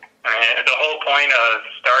 I mean, the whole point of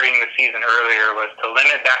starting the season earlier was to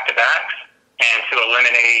limit back-to-backs and to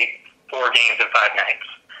eliminate 4 games in 5 nights.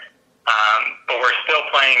 But we're still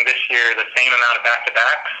playing this year the same amount of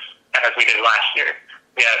back-to-backs as we did last year.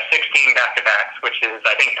 We have 16 back-to-backs, which is,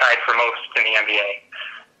 I think, tied for most in the NBA.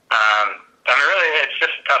 I mean, really, it's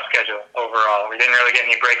just a tough schedule overall. We didn't really get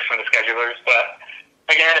any breaks from the schedulers, but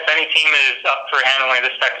again, if any team is up for handling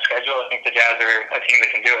this type of schedule, I think the Jazz are a team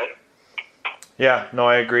that can do it. Yeah, no,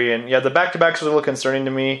 I agree. And yeah, the back-to-backs was a little concerning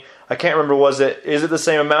to me. I can't remember, is it the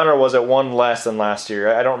same amount or was it one less than last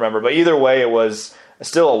year? I don't remember. But either way, it was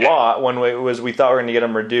still a lot when we thought we were going to get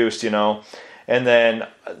them reduced, And then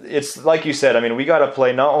it's like you said, I mean, we got to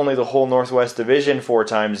play not only the whole Northwest Division 4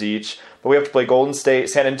 times each, but we have to play Golden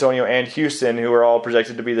State, San Antonio, and Houston, who are all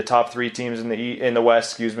projected to be the top 3 teams in the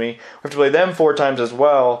West. We have to play them 4 times as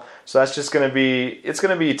well. So that's just going to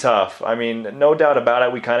be tough. I mean, no doubt about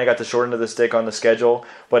it. We kind of got the short end of the stick on the schedule,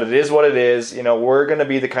 but it is what it is. We're going to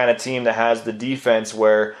be the kind of team that has the defense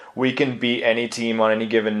where we can beat any team on any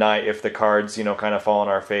given night if the cards, kind of fall in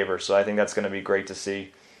our favor. So I think that's going to be great to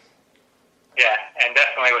see. Yeah, and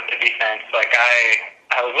definitely with the defense. Like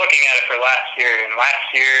I was looking at it for last year, and last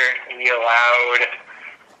year we allowed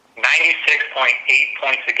 96.8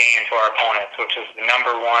 points a game to our opponents, which was the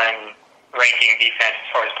number 1 ranking defense as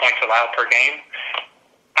far as points allowed per game.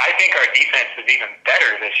 I think our defense is even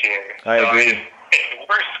better this year. I agree.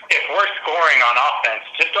 If we're scoring on offense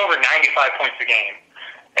just over 95 points a game,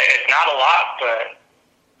 it's not a lot, but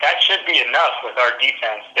that should be enough with our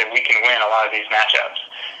defense that we can win a lot of these matchups.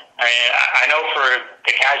 I mean, I know for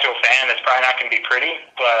the casual fan, it's probably not going to be pretty,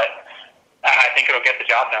 but I think it'll get the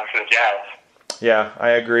job done for the Jazz. Yeah,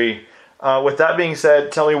 I agree. With that being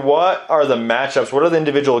said, tell me, what are the matchups? What are the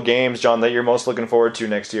individual games, John, that you're most looking forward to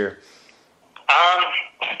next year?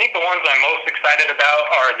 I think the ones I'm most excited about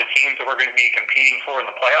are the teams that we're going to be competing for in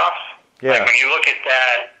the playoffs. Yeah. Like when you look at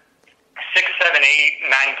that 6, 7, 8,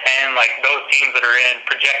 9, 10, like those teams that are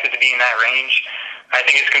projected to be in that range, I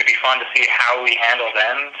think it's going to be fun to see how we handle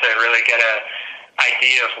them to really get an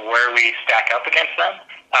idea of where we stack up against them.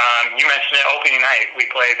 You mentioned it, opening night, we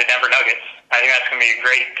play the Denver Nuggets. I think that's going to be a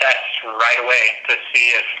great test right away to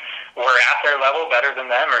see if we're at their level, better than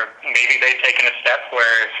them, or maybe they've taken a step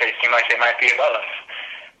where they seem like they might be above us.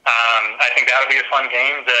 I think that'll be a fun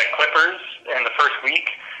game. The Clippers in the first week,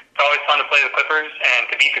 it's always fun to play the Clippers, and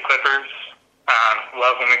to beat the Clippers,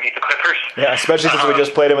 love when we beat the Clippers. Yeah, especially since we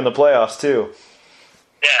just played them in the playoffs, too.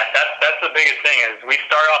 Yeah, that's the biggest thing is we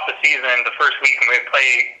start off the season the first week and we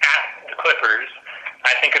play at the Clippers.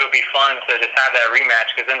 I think it'll be fun to just have that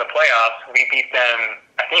rematch because in the playoffs we beat them,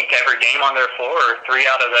 I think, every game on their floor, or 3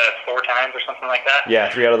 out of the 4 times or something like that.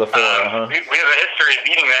 Yeah, 3 out of the 4. We have a history of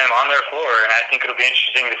beating them on their floor, and I think it'll be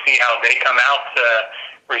interesting to see how they come out to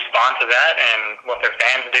respond to that and what their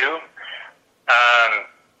fans do.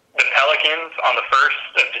 The Pelicans on the 1st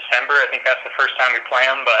of December, I think that's the first time we play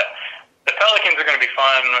them, but the Pelicans are going to be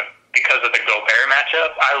fun because of the Gobert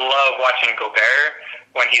matchup. I love watching Gobert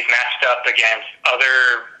when he's matched up against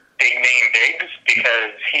other big-name bigs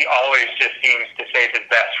because he always just seems to save his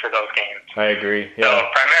best for those games. I agree, yeah. So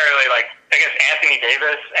primarily, like, against Anthony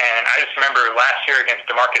Davis, and I just remember last year against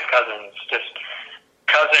DeMarcus Cousins, just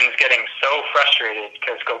Cousins getting so frustrated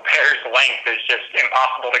because Gobert's length is just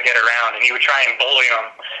impossible to get around, and he would try and bully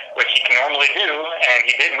him, which he can normally do, and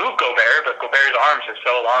he did move Gobert, but Gobert's arms are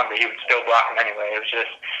so long that he would still block him anyway.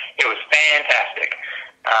 It was fantastic.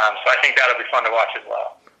 So I think that'll be fun to watch as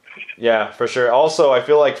well. Yeah, for sure. Also, I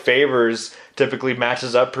feel like Favors typically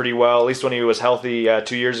matches up pretty well. At least when he was healthy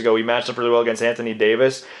 2 years ago, he matched up really well against Anthony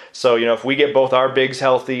Davis. So, if we get both our bigs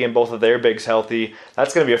healthy and both of their bigs healthy,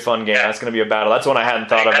 that's going to be a fun game. Yeah. That's going to be a battle. That's one I hadn't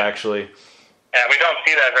thought of, actually. Yeah, we don't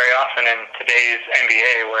see that very often in today's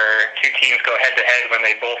NBA where 2 teams go head-to-head when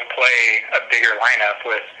they both play a bigger lineup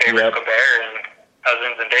with Favors, Gobert, and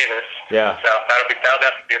Cousins and Davis. Yeah. So that'll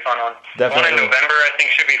definitely be a fun one. Definitely. One in November I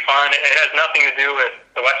think should be fun. It has nothing to do with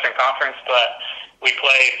the Western Conference, but we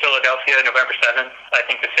play Philadelphia November 7th. I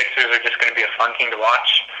think the Sixers are just going to be a fun team to watch.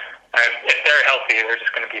 If they're healthy, they're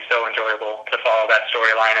just going to be so enjoyable to follow that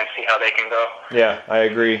storyline and see how they can go. Yeah, I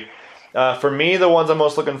agree. For me, the ones I'm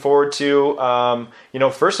most looking forward to,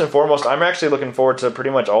 first and foremost, I'm actually looking forward to pretty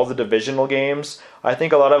much all the divisional games. I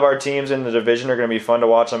think a lot of our teams in the division are going to be fun to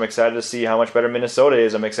watch. I'm excited to see how much better Minnesota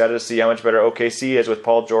is. I'm excited to see how much better OKC is with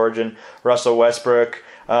Paul George and Russell Westbrook.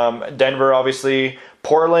 Denver, obviously.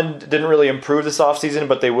 Portland didn't really improve this offseason,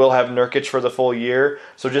 but they will have Nurkic for the full year.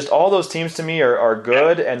 So just all those teams to me are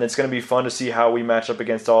good, and it's going to be fun to see how we match up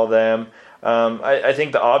against all of them. I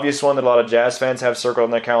think the obvious one that a lot of Jazz fans have circled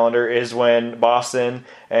on their calendar is when Boston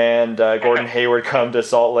and Gordon Hayward come to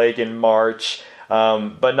Salt Lake in March.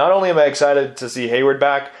 But not only am I excited to see Hayward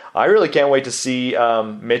back, I really can't wait to see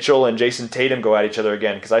Mitchell and Jason Tatum go at each other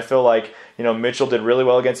again, because I feel like Mitchell did really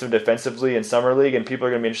well against him defensively in Summer League, and people are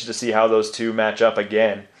going to be interested to see how those two match up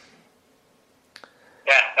again.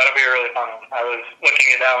 Yeah, that'll be a really fun one. I was looking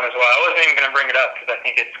at that one as well. I wasn't even going to bring it up because I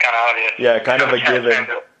think it's kind of obvious. Yeah, kind of a given.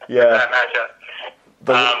 Yeah. That matchup.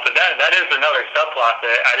 But that is another subplot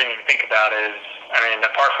that I didn't even think about is,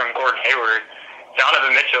 apart from Gordon Hayward,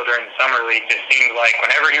 Donovan Mitchell during the Summer League just seemed like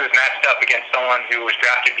whenever he was matched up against someone who was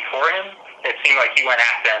drafted before him, it seemed like he went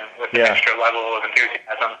at them with an extra level of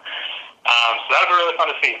enthusiasm. So that'll be really fun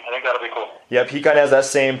to see. I think that'll be cool. Yep, he kind of has that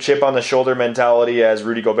same chip on the shoulder mentality as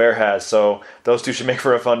Rudy Gobert has, so those two should make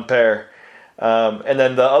for a fun pair. And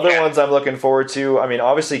then the other ones I'm looking forward to,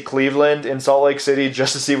 obviously Cleveland in Salt Lake City,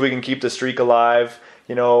 just to see if we can keep the streak alive.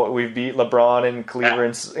 We've beat LeBron in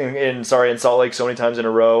Cleveland, in Salt Lake so many times in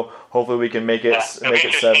a row. Hopefully we can make it 7.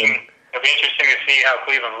 It'll be interesting to see how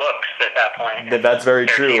Cleveland looks at that point. That's very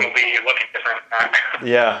true. Their team will be looking different.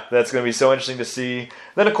 Yeah, that's going to be so interesting to see.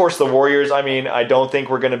 Then, of course, the Warriors. I don't think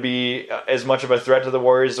we're going to be as much of a threat to the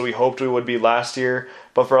Warriors as we hoped we would be last year.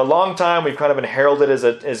 But for a long time, we've kind of been heralded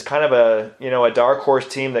as kind of a dark horse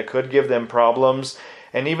team that could give them problems.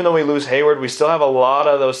 And even though we lose Hayward, we still have a lot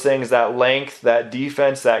of those things, that length, that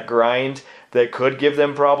defense, that grind, that could give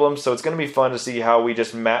them problems. So it's going to be fun to see how we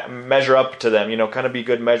just measure up to them, kind of be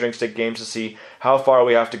good measuring stick games to see how far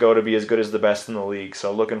we have to go to be as good as the best in the league.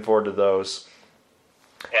 So looking forward to those.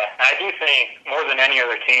 Yeah, I do think more than any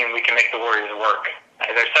other team, we can make the Warriors work.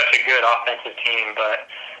 They're such a good offensive team,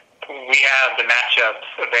 but we have the matchups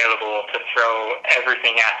available to throw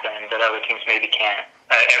everything at them that other teams maybe can't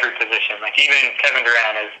at every position. Like even Kevin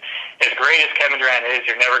Durant, as great as Kevin Durant is,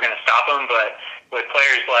 you're never going to stop him, but with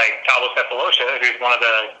players like Thabo Sefolosha, who's one of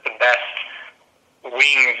the best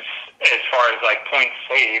wings as far as like points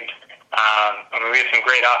saved, we have some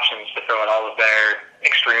great options to throw at all of their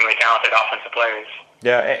extremely talented offensive players.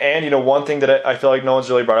 Yeah, and one thing that I feel like no one's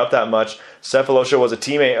really brought up that much, Sefolosha was a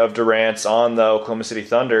teammate of Durant's on the Oklahoma City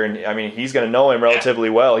Thunder, and he's going to know him relatively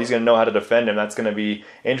well. He's going to know how to defend him. That's going to be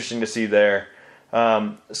interesting to see there.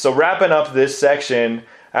 So wrapping up this section,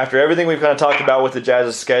 after everything we've kind of talked about with the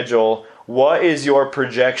Jazz's schedule, what is your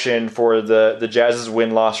projection for the Jazz's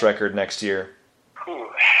win-loss record next year? So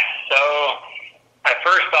I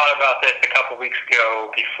first thought about this a couple weeks ago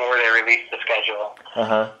before they released the schedule.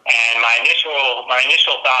 And my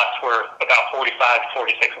initial thoughts were about 45 to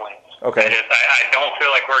 46 wins. Okay. I don't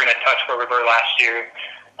feel like we're going to touch where we were last year.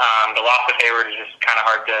 The loss of Hayward is just kind of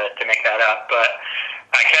hard to make that up. But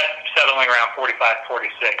I kept settling around 45,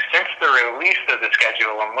 46. Since the release of the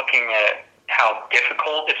schedule, I'm looking at how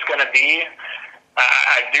difficult it's going to be.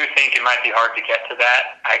 I do think it might be hard to get to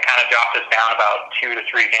that. I kind of dropped this down about 2 to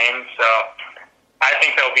 3 games. So I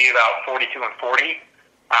think they'll be about 42 and 40.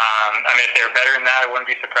 If they're better than that, I wouldn't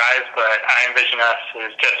be surprised, but I envision us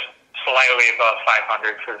as just slightly above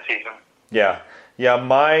 500 for the season. Yeah.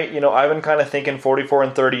 I've been kind of thinking 44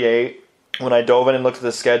 and 38. When I dove in and looked at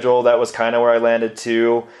the schedule, that was kind of where I landed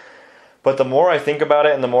too. But the more I think about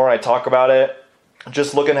it and the more I talk about it,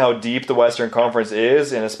 just looking how deep the Western Conference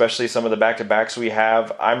is, and especially some of the back-to-backs we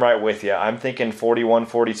have, I'm right with you. I'm thinking 41,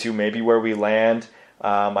 42, maybe where we land.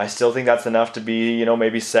 I still think that's enough to be,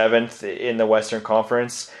 maybe 7th in the Western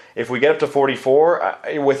Conference. If we get up to 44,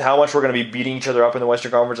 with how much we're going to be beating each other up in the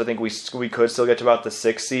Western Conference, I think we could still get to about the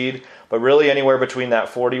 6th seed. But really anywhere between that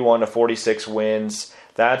 41 to 46 wins,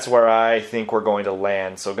 that's where I think we're going to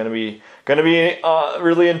land. So going to be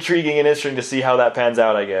really intriguing and interesting to see how that pans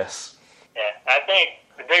out, I guess. Yeah, I think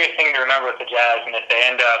the biggest thing to remember with the Jazz, and if they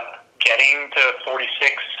end up getting to 46,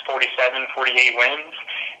 47, 48 wins,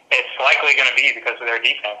 it's likely going to be because of their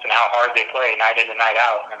defense and how hard they play night in and night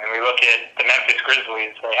out. We look at the Memphis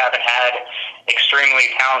Grizzlies. They haven't had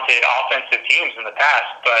extremely talented offensive teams in the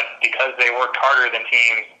past, but because they worked harder than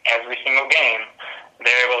teams every single game,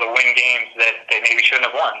 they're able to win games that they maybe shouldn't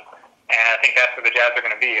have won. And I think that's where the Jazz are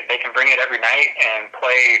going to be. If they can bring it every night and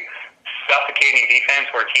play suffocating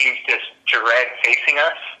defense where teams just dread facing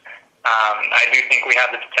us, I do think we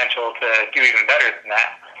have the potential to do even better than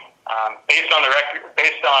that. Based on the record,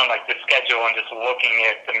 based on the schedule and just looking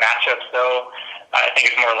at the matchups, though, I think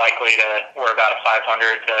it's more likely we're about a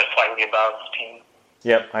 500 to slightly above team.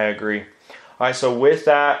 Yep, I agree. All right, so with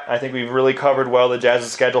that, I think we've really covered well the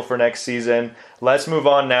Jazz's schedule for next season. Let's move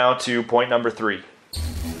on now to point number 3.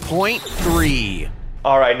 Point 3.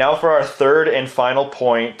 All right, now for our third and final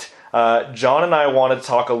point. John and I want to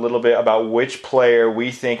talk a little bit about which player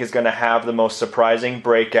we think is going to have the most surprising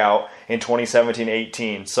breakout in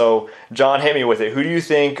 2017-18. So, John, hit me with it. Who do you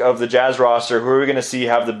think of the Jazz roster? Who are we going to see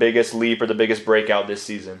have the biggest leap or the biggest breakout this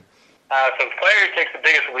season? So the player who takes the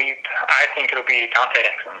biggest leap, I think it'll be Dante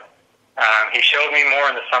Exum. He showed me more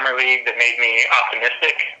in the summer league that made me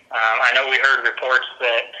optimistic. I know we heard reports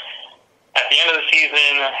that at the end of the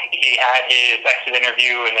season he had his exit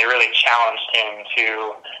interview and they really challenged him to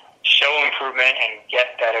show improvement and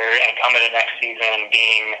get better and come into next season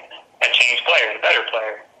being a changed player and a better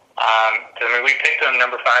player. We picked him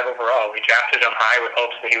number 5 overall. We drafted him high with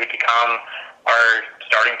hopes that he would become our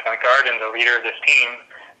starting point guard and the leader of this team.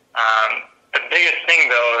 The biggest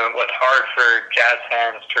thing, though, and what's hard for Jazz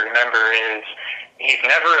fans to remember is he's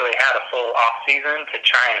never really had a full off-season to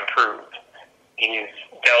try and improve. He's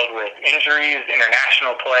dealt with injuries,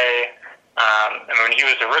 international play. And when he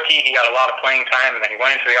was a rookie, he got a lot of playing time, and then he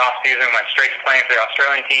went into the off-season, went straight to playing for the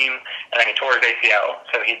Australian team, and then he tore his ACL.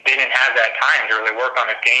 So he didn't have that time to really work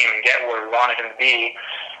on his game and get where we wanted him to be.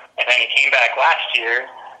 And then he came back last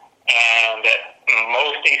year, and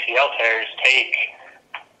most ACL tears take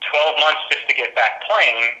 12 months just to get back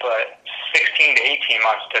playing, but 16 to 18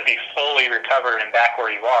 months to be fully recovered and back where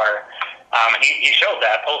you are. He showed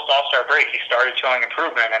that post All-Star break. He started showing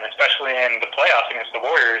improvement, and especially in the playoffs against the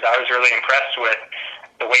Warriors, I was really impressed with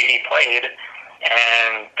the way he played.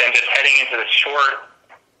 And then just heading into the short,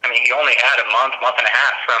 he only had a month and a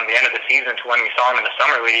half from the end of the season to when we saw him in the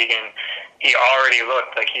summer league, and he already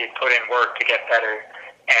looked like he had put in work to get better.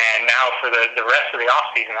 And now for the rest of the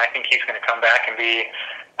offseason, I think he's going to come back and be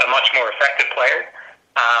a much more effective player.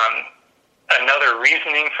 Another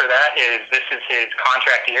reasoning for that is this is his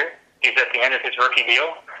contract year. He's at the end of his rookie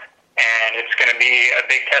deal, and it's going to be a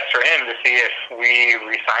big test for him to see if we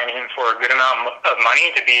re-sign him for a good amount of money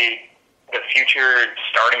to be the future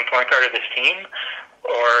starting point guard of this team,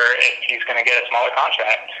 or if he's going to get a smaller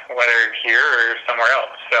contract, whether here or somewhere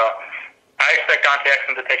else. So I expect Dante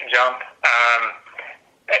Exum to take a jump.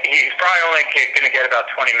 He's probably only going to get about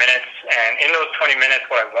 20 minutes, and in those 20 minutes,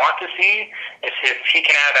 what I want to see is if he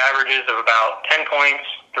can have averages of about 10 points,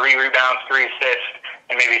 3 rebounds, 3 assists,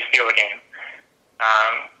 and maybe steal a game.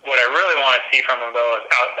 What I really want to see from him, though, is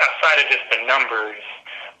outside of just the numbers,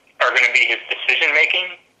 are going to be his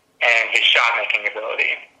decision-making and his shot-making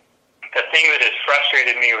ability. The thing that has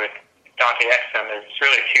frustrated me with Dante Exum is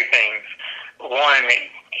really 2 things. One,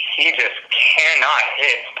 he just cannot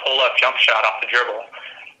hit pull-up jump shot off the dribble.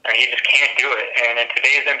 He just can't do it. And in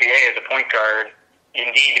today's NBA, as a point guard, you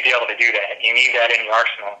need to be able to do that. You need that in your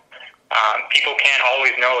arsenal. People can't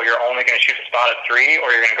always know you're only going to shoot a spot at 3 or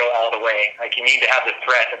you're going to go all the way. You need to have the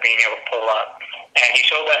threat of being able to pull up. And he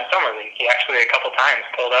showed that in Summer League. He actually a couple times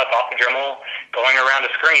pulled up off the dribble, going around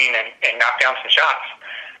the screen, and knocked down some shots.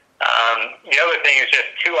 The other thing is just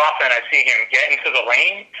too often I see him get into the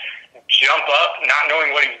lane, jump up, not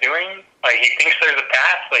knowing what he's doing. He thinks there's a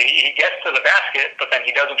pass. He gets to the basket, but then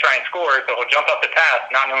he doesn't try and score, so he'll jump up the pass,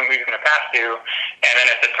 not knowing who he's going to pass to, and then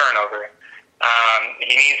it's a turnover.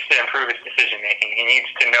 He needs to improve his decision-making. He needs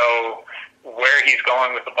to know where he's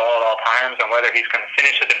going with the ball at all times and whether he's going to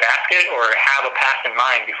finish at the basket or have a pass in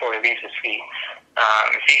mind before he leaves his feet.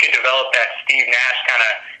 If he could develop that Steve Nash kind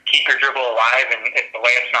of keep your dribble alive, and if the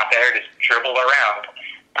layup's not there, just dribble around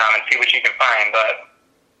and see what you can find. But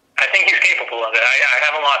I think he's capable of it. I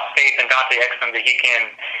haven't lost faith in Dante Exum that he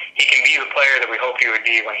can be the player that we hoped he would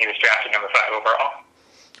be when he was drafted number 5 overall.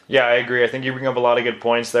 Yeah, I agree. I think you bring up a lot of good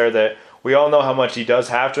points there that we all know how much he does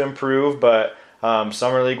have to improve, but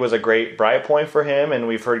Summer League was a great bright point for him, and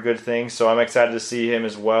we've heard good things, so I'm excited to see him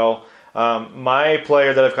as well. My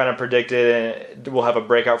player that I've kind of predicted will have a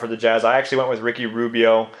breakout for the Jazz, I actually went with Ricky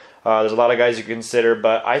Rubio. There's a lot of guys you consider,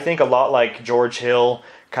 but I think a lot like George Hill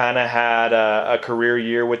kind of had a career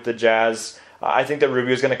year with the Jazz. I think that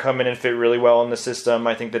Rubio's going to come in and fit really well in the system.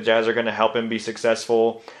 I think the Jazz are going to help him be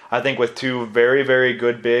successful. I think with 2 very, very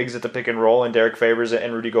good bigs at the pick and roll, and Derek Favors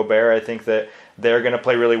and Rudy Gobert, I think that they're going to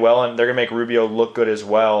play really well, and they're going to make Rubio look good as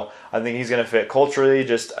well. I think he's going to fit culturally.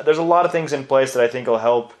 There's a lot of things in place that I think will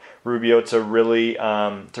help Rubio to really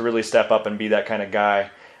step up and be that kind of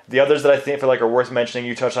guy. The others that I think are worth mentioning,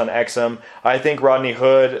 you touched on Exum. I think Rodney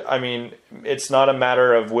Hood, it's not a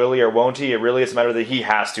matter of will he or won't he. It's a matter that he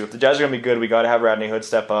has to. If the Jazz are going to be good, we got to have Rodney Hood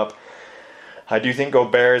step up. I do think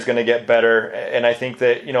Gobert is going to get better, and I think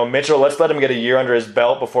that Mitchell, let's let him get a year under his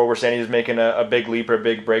belt before we're saying he's making a big leap or a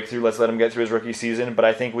big breakthrough. Let's let him get through his rookie season, but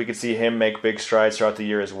I think we could see him make big strides throughout the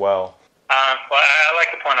year as well. I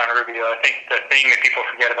like the point on Rubio. I think the thing that people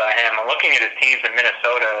forget about him, looking at his teams in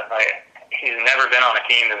Minnesota, he's never been on a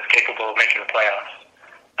team that was capable of making the playoffs.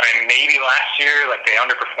 I mean, maybe last year, like, they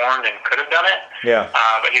underperformed and could have done it. Yeah.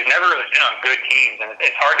 But he's never really been on good teams, and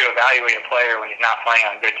it's hard to evaluate a player when he's not playing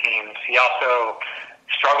on good teams. He also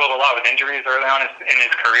struggled a lot with injuries early on in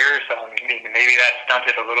his career, so maybe that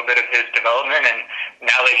stunted a little bit of his development. And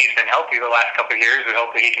now that he's been healthy the last couple of years, we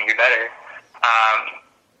hope that he can be better.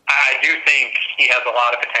 I do think he has a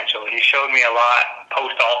lot of potential. He showed me a lot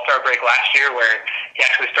post All-Star break last year, where he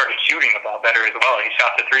actually started shooting the ball better as well. He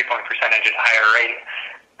shot the three-point percentage at a higher rate.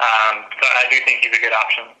 So I do think he's a good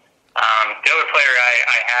option. The other player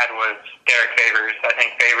I had was Derek Favors. I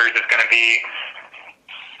think Favors is going to be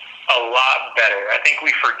a lot better. I think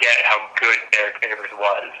we forget how good Derek Favors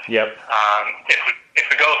was. Yep. If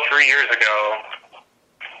we go 3 years ago,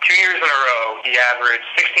 2 years in a row, he averaged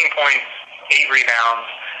 16 points, 8 rebounds,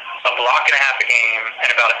 a block and a half a game, and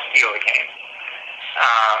about a steal a game.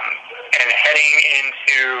 And heading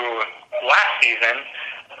into last season,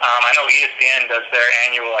 I know ESPN does their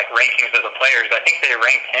annual rankings of the players. I think they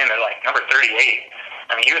ranked him at number 38.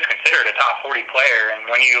 I mean, he was considered a top 40 player. And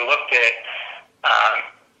when you looked at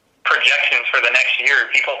projections for the next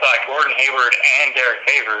year, people thought Gordon Hayward and Derek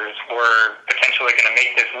Favors were potentially going to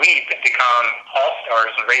make this leap and become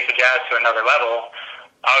all-stars and raise the Jazz to another level.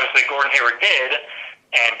 Obviously, Gordon Hayward did,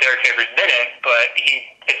 and Derek Favors didn't, but he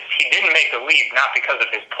didn't make the leap not because of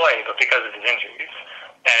his play, but because of his injuries.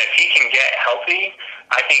 And if he can get healthy,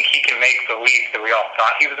 I think he can make the leap that we all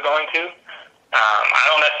thought he was going to. I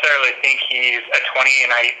don't necessarily think he's a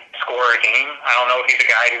 20-a-night scorer a game. I don't know if he's a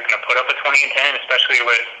guy who's going to put up a 20 and 10, especially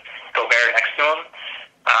with Gobert next to him.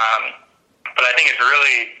 But I think it's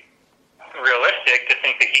really realistic to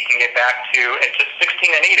think that he can get back to just 16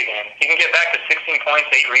 and 8 again. He can get back to 16 points,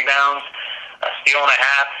 8 rebounds, a steal and a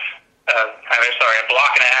half, a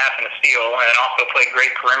block and a half and a steal, and then also play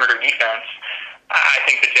great perimeter defense. I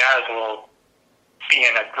think the Jazz will be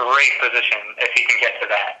in a great position if he can get to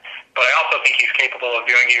that. But I also think he's capable of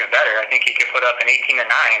doing even better. I think he could put up an 18 and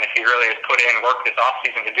 9 if he really has put in work this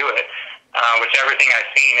offseason to do it, which everything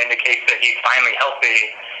I've seen indicates that he's finally healthy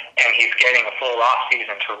and he's getting a full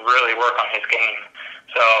offseason to really work on his game.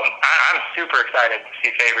 So I'm super excited to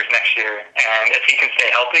see Favors next year. And if he can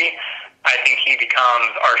stay healthy, I think he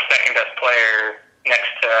becomes our second-best player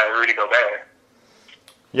next to Rudy Gobert.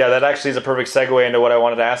 Yeah, that actually is a perfect segue into what I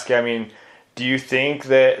wanted to ask you. I mean, do you think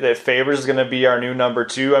that Favors is going to be our new number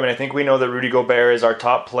 2? I mean, I think we know that Rudy Gobert is our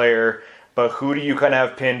top player, but who do you kind of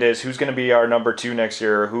have pinned as who's going to be our number 2 next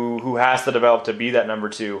year? Or who has to develop to be that number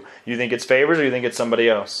 2? You think it's Favors or you think it's somebody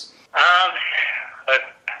else? I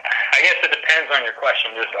guess it depends on your question.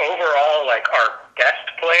 Just overall, our best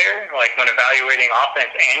player, when evaluating offense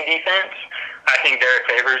and defense, I think Derek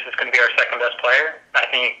Favors is going to be our second-best player. I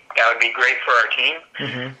think that would be great for our team.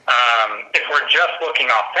 Mm-hmm. If we're just looking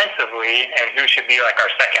offensively and who should be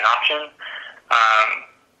our second option,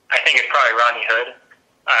 I think it's probably Rodney Hood.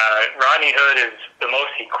 Rodney Hood is the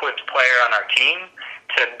most equipped player on our team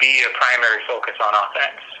to be a primary focus on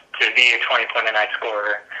offense, to be a 20-point-a-night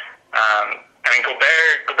scorer.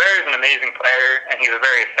 Gobert is an amazing player, and he's a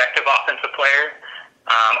very effective offensive player.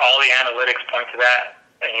 All the analytics point to that.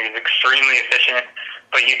 And he's extremely efficient,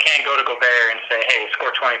 but you can't go to Gobert and say, hey,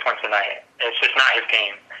 score 20 points a night. It's just not his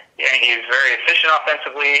game. And he's very efficient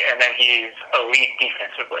offensively, and then he's elite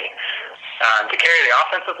defensively. To carry the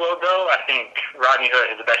offensive load, though, I think Rodney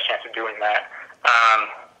Hood has the best chance of doing that.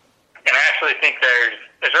 And I actually think there's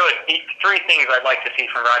really 3 things I'd like to see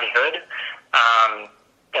from Rodney Hood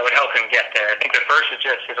that would help him get there. I think the first is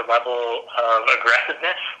just his level of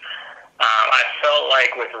aggressiveness. I felt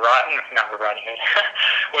like with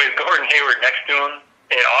Gordon Hayward next to him,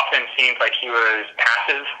 it often seemed like he was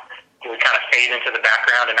passive. He would kind of fade into the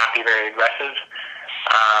background and not be very aggressive.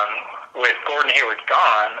 With Gordon Hayward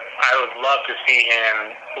gone, I would love to see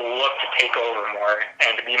him look to take over more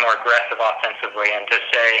and to be more aggressive offensively and to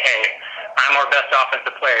say, hey, I'm our best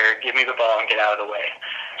offensive player. Give me the ball and get out of the way.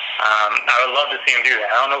 I would love to see him do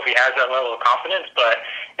that. I don't know if he has that level of confidence, but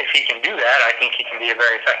if he can do that, I think he can be a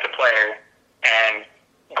very effective player. And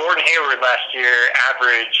Gordon Hayward last year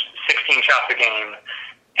averaged 16 shots a game,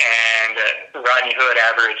 and Rodney Hood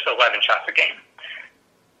averaged 11 shots a game.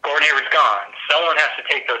 Gordon Hayward's gone. Someone has to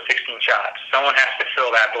take those 16 shots. Someone has to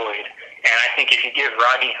fill that void. And I think if you give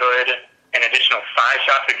Rodney Hood an additional 5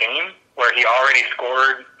 shots a game, where he already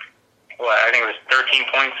scored, I think it was 13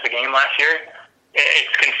 points a game last year,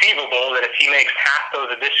 it's conceivable that if he makes half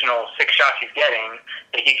those additional 6 shots he's getting,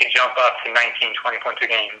 that he could jump up to 19, 20 points a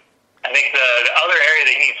game. I think the other area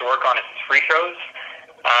that he needs to work on is his free throws.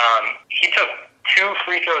 He took 2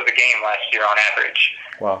 free throws a game last year on average.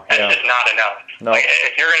 Wow, That's just not enough. No.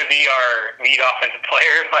 If you're going to be our lead offensive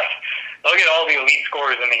player, look at all the elite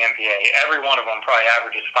scorers in the NBA. Every one of them probably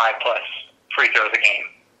averages 5+ free throws a game.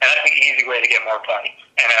 And that's an easy way to get more points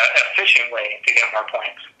and an efficient way to get more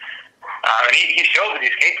points. And he shows that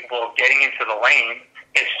he's capable of getting into the lane.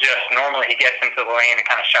 It's just normally he gets into the lane and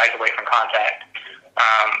kind of shies away from contact.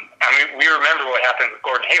 We remember what happened with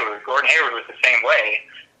Gordon Hayward. Gordon Hayward was the same way.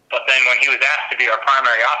 But then when he was asked to be our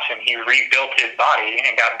primary option, he rebuilt his body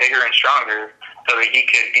and got bigger and stronger so that he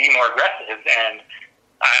could be more aggressive. And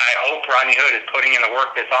I hope Rodney Hood is putting in the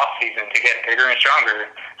work this offseason to get bigger and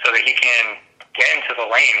stronger so that he can get into the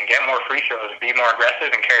lane and get more free throws, be more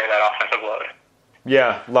aggressive, and carry that offensive load.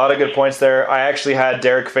 Yeah, a lot of good points there. I actually had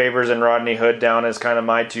Derek Favors and Rodney Hood down as kind of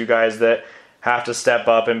my two guys that have to step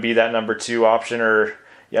up and be that number 2 option, or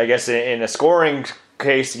I guess in a scoring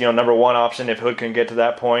case, number 1 option if Hood can get to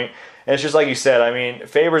that point. And it's just like you said, I mean,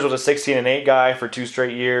 Favors was a 16-8 guy for 2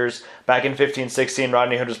 straight years. Back in 15-16,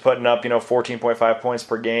 Rodney Hood was putting up, 14.5 points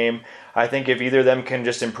per game. I think if either of them can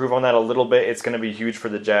just improve on that a little bit, it's going to be huge for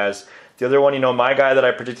the Jazz. The other one, my guy that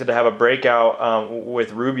I predicted to have a breakout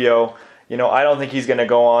with Rubio, I don't think he's going to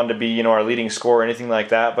go on to be, our leading scorer or anything like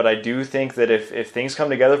that, but I do think that if things come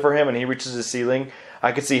together for him and he reaches his ceiling,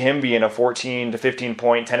 I could see him being a 14 to 15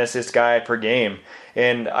 point, 10 assist guy per game.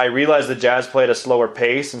 And I realize the Jazz play at a slower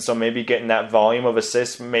pace, and so maybe getting that volume of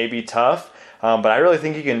assists may be tough, but I really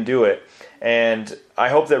think he can do it. And I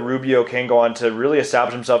hope that Rubio can go on to really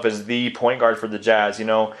establish himself as the point guard for the Jazz.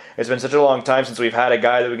 It's been such a long time since we've had a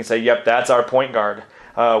guy that we can say, yep, that's our point guard.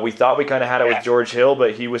 We thought we kind of had it with George Hill,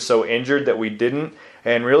 but he was so injured that we didn't.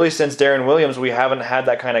 And really, since Darren Williams, we haven't had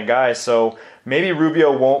that kind of guy. So maybe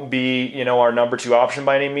Rubio won't be, our number 2 option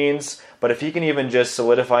by any means. But if he can even just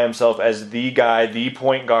solidify himself as the guy, the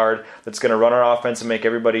point guard that's going to run our offense and make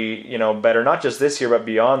everybody, better, not just this year, but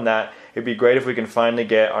beyond that, it'd be great if we can finally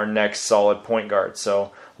get our next solid point guard.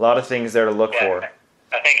 So a lot of things there to look for.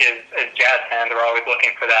 I think as Jazz fans, we're always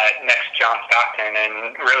looking for that next John Stockton,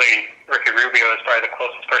 and really Ricky Rubio is probably the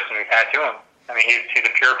closest person we've had to him. I mean, he's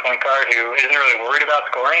a pure point guard who isn't really worried about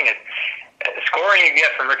scoring. Scoring you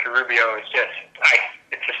get from Ricky Rubio is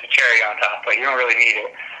it's just a cherry on top. Like, you don't really need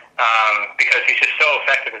it because he's just so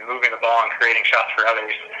effective in moving the ball and creating shots for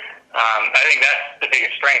others. I think that's the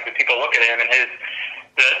biggest strength. When people look at him, and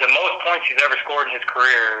the most points he's ever scored in his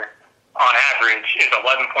career on average is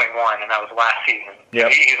 11.1, and that was last season.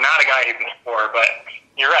 Yep. He's not a guy who can score, but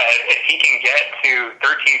you're right. If he can get to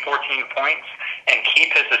 13, 14 points and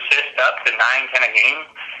keep his assist up to 9, 10 a game,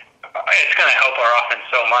 it's going to help our offense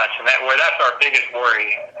so much. And that's our biggest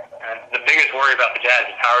worry. And the biggest worry about the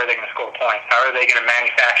Jazz is how are they going to score points? How are they going to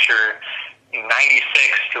manufacture 96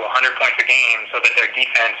 to 100 points a game so that their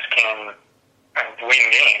defense can win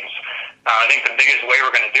games? I think the biggest way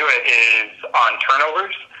we're going to do it is on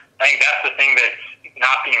turnovers. I think that's the thing that's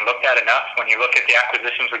not being looked at enough when you look at the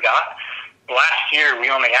acquisitions we got. Last year,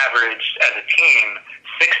 we only averaged, as a team,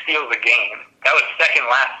 6 steals a game. That was second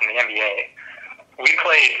last in the NBA. We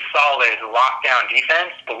played solid lockdown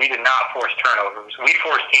defense, but we did not force turnovers. We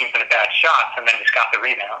forced teams into bad shots and then just got the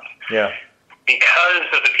rebounds. Yeah. Because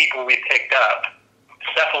of the people we picked up,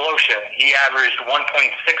 Cephalosha, he averaged 1.6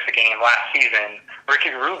 a game last season.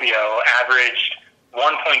 Ricky Rubio averaged 1.7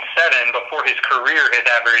 before his career has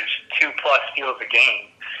averaged 2+ steals a game.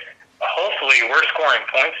 Hopefully we're scoring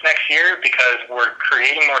points next year because we're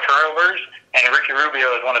creating more turnovers, and Ricky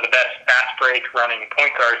Rubio is one of the best fast break running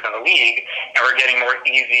point guards in the league, and we're getting more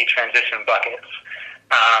easy transition buckets.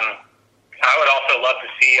 I would also love to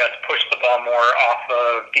see us push the ball more off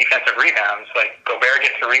of defensive rebounds. Like, Gobert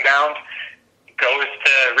gets a rebound, goes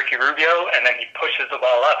to Ricky Rubio, and then he pushes the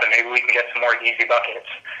ball up, and maybe we can get some more easy buckets.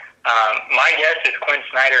 My guess is Quinn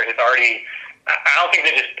Snyder has already, I don't think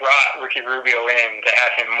they just brought Ricky Rubio in to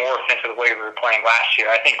have him morph into the way we were playing last year.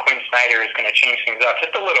 I think Quinn Snyder is going to change things up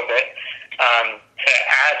just a little bit to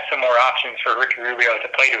add some more options for Ricky Rubio to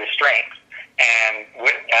play to his strengths. And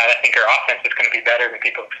with that, I think our offense is going to be better than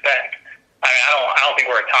people expect. I mean, I don't think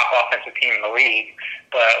we're a top offensive team in the league,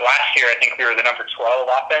 but last year I think we were the number 12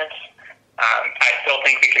 offense. I still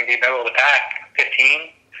think we can be middle of the pack,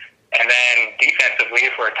 15. And then defensively,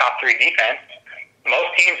 if we're a top 3 defense, most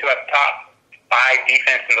teams who have top 5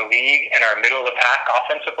 defense in the league and are middle of the pack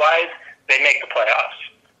offensive-wise, they make the playoffs.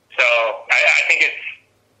 So I think it's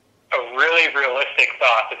a really realistic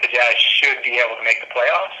thought that the Jazz should be able to make the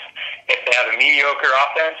playoffs if they have a mediocre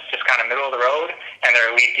offense, just kind of middle of the road, and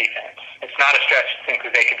their elite defense. It's not a stretch to think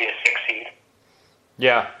that they could be a 6 seed.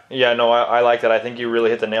 Yeah, no, I like that. I think you really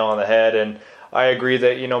hit the nail on the head, and I agree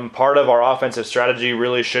that, part of our offensive strategy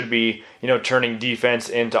really should be, turning defense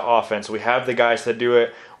into offense. We have the guys that do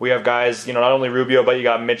it. We have guys, not only Rubio, but you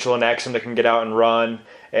got Mitchell and Exum that can get out and run.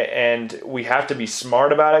 And we have to be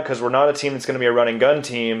smart about it because we're not a team that's going to be a run and gun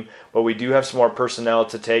team, but we do have some more personnel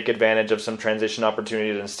to take advantage of some transition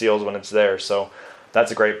opportunities and steals when it's there. So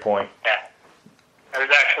that's a great point. Yeah. There's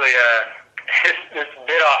actually it's a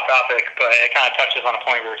bit off topic, but it kind of touches on a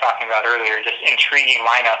point we were talking about earlier, just intriguing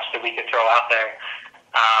lineups that we could throw out there.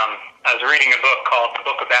 I was reading a book called The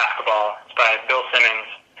Book of Basketball. It's by Bill Simmons.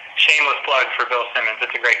 Shameless plug for Bill Simmons.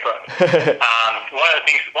 It's a great book. One of the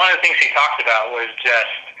things he talked about was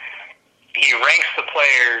just he ranks the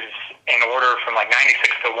players in order from like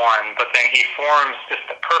 96 to 1, but then he forms just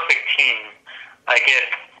the perfect team. Like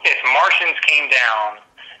if Martians came down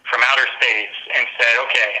from outer space and said,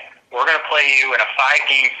 okay, we're going to play you in a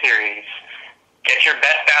 5-game series. Get your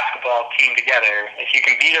best basketball team together. If you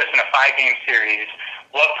can beat us in a 5-game series,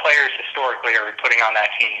 what players historically are we putting on that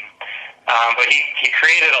team? But he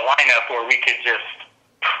created a lineup where we could just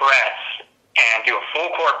press and do a full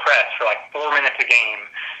court press for like 4 minutes a game.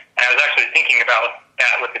 And I was actually thinking about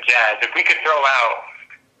that with the Jazz. If we could throw out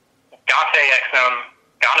Dante Exum,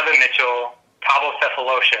 Donovan Mitchell, Thabo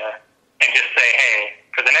Sefolosha, and just say, hey,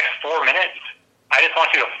 for the next 4 minutes, I just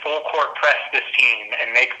want you to full court press this team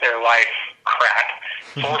and make their life crack,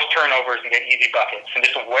 force turnovers and get easy buckets, and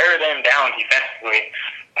just wear them down defensively.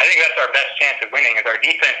 I think that's our best chance of winning, is our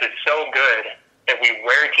defense is so good that we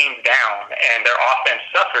wear teams down and their offense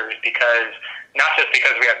suffers because, not just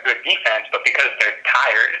because we have good defense, but because they're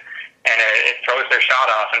tired and it throws their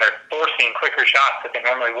shot off and they're forcing quicker shots that they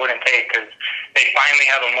normally wouldn't take because they finally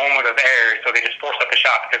have a moment of air, so they just force up a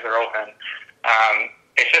shot because they're open.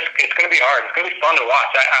 It's going to be hard. It's going to be fun to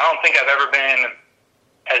watch. I don't think I've ever been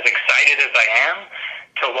as excited as I am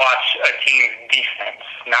to watch a team's defense,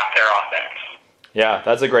 not their offense. Yeah,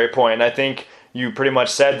 that's a great point. And I think you pretty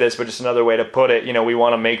much said this, but just another way to put it, we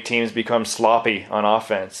want to make teams become sloppy on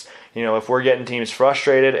offense. If we're getting teams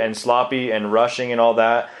frustrated and sloppy and rushing and all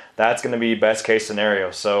that, that's going to be best case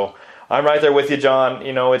scenario. So I'm right there with you, John.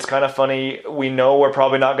 It's kind of funny. We know we're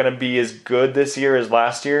probably not going to be as good this year as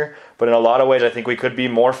last year, but in a lot of ways, I think we could be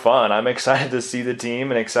more fun. I'm excited to see the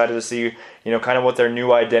team and excited to see, kind of what their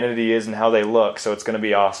new identity is and how they look. So it's going to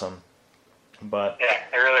be awesome. But yeah,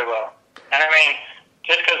 it really will. And I mean,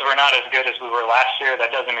 just because we're not as good as we were last year,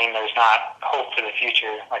 that doesn't mean there's not hope for the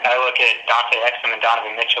future. Like I look at Dante Exum and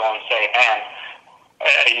Donovan Mitchell and say, man,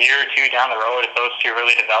 a year or two down the road, if those two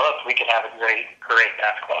really develop, we could have a great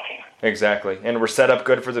basketball team. Exactly. And we're set up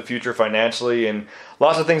good for the future financially and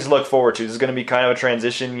lots of things to look forward to. This is going to be kind of a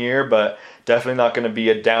transition year, but definitely not going to be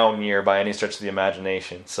a down year by any stretch of the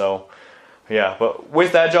imagination. So, yeah. But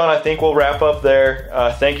with that, John, I think we'll wrap up there.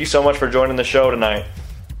 Thank you so much for joining the show tonight.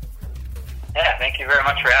 Yeah, thank you very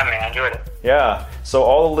much for having me. I enjoyed it. Yeah. So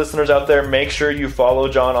all the listeners out there, make sure you follow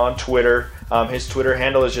John on Twitter. His Twitter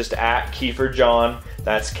handle is just @KeeferJohn.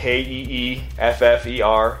 That's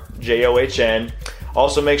KeefferJohn.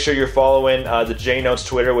 Also, make sure you're following the J Notes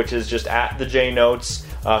Twitter, which is just @the J Notes.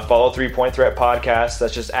 Follow 3 Point Threat Podcast.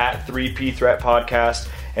 That's just @3P Threat Podcast.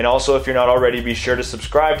 And also, if you're not already, be sure to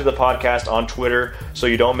subscribe to the podcast on Twitter so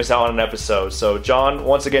you don't miss out on an episode. So, John,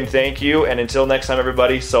 once again, thank you. And until next time,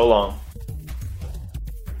 everybody, so long.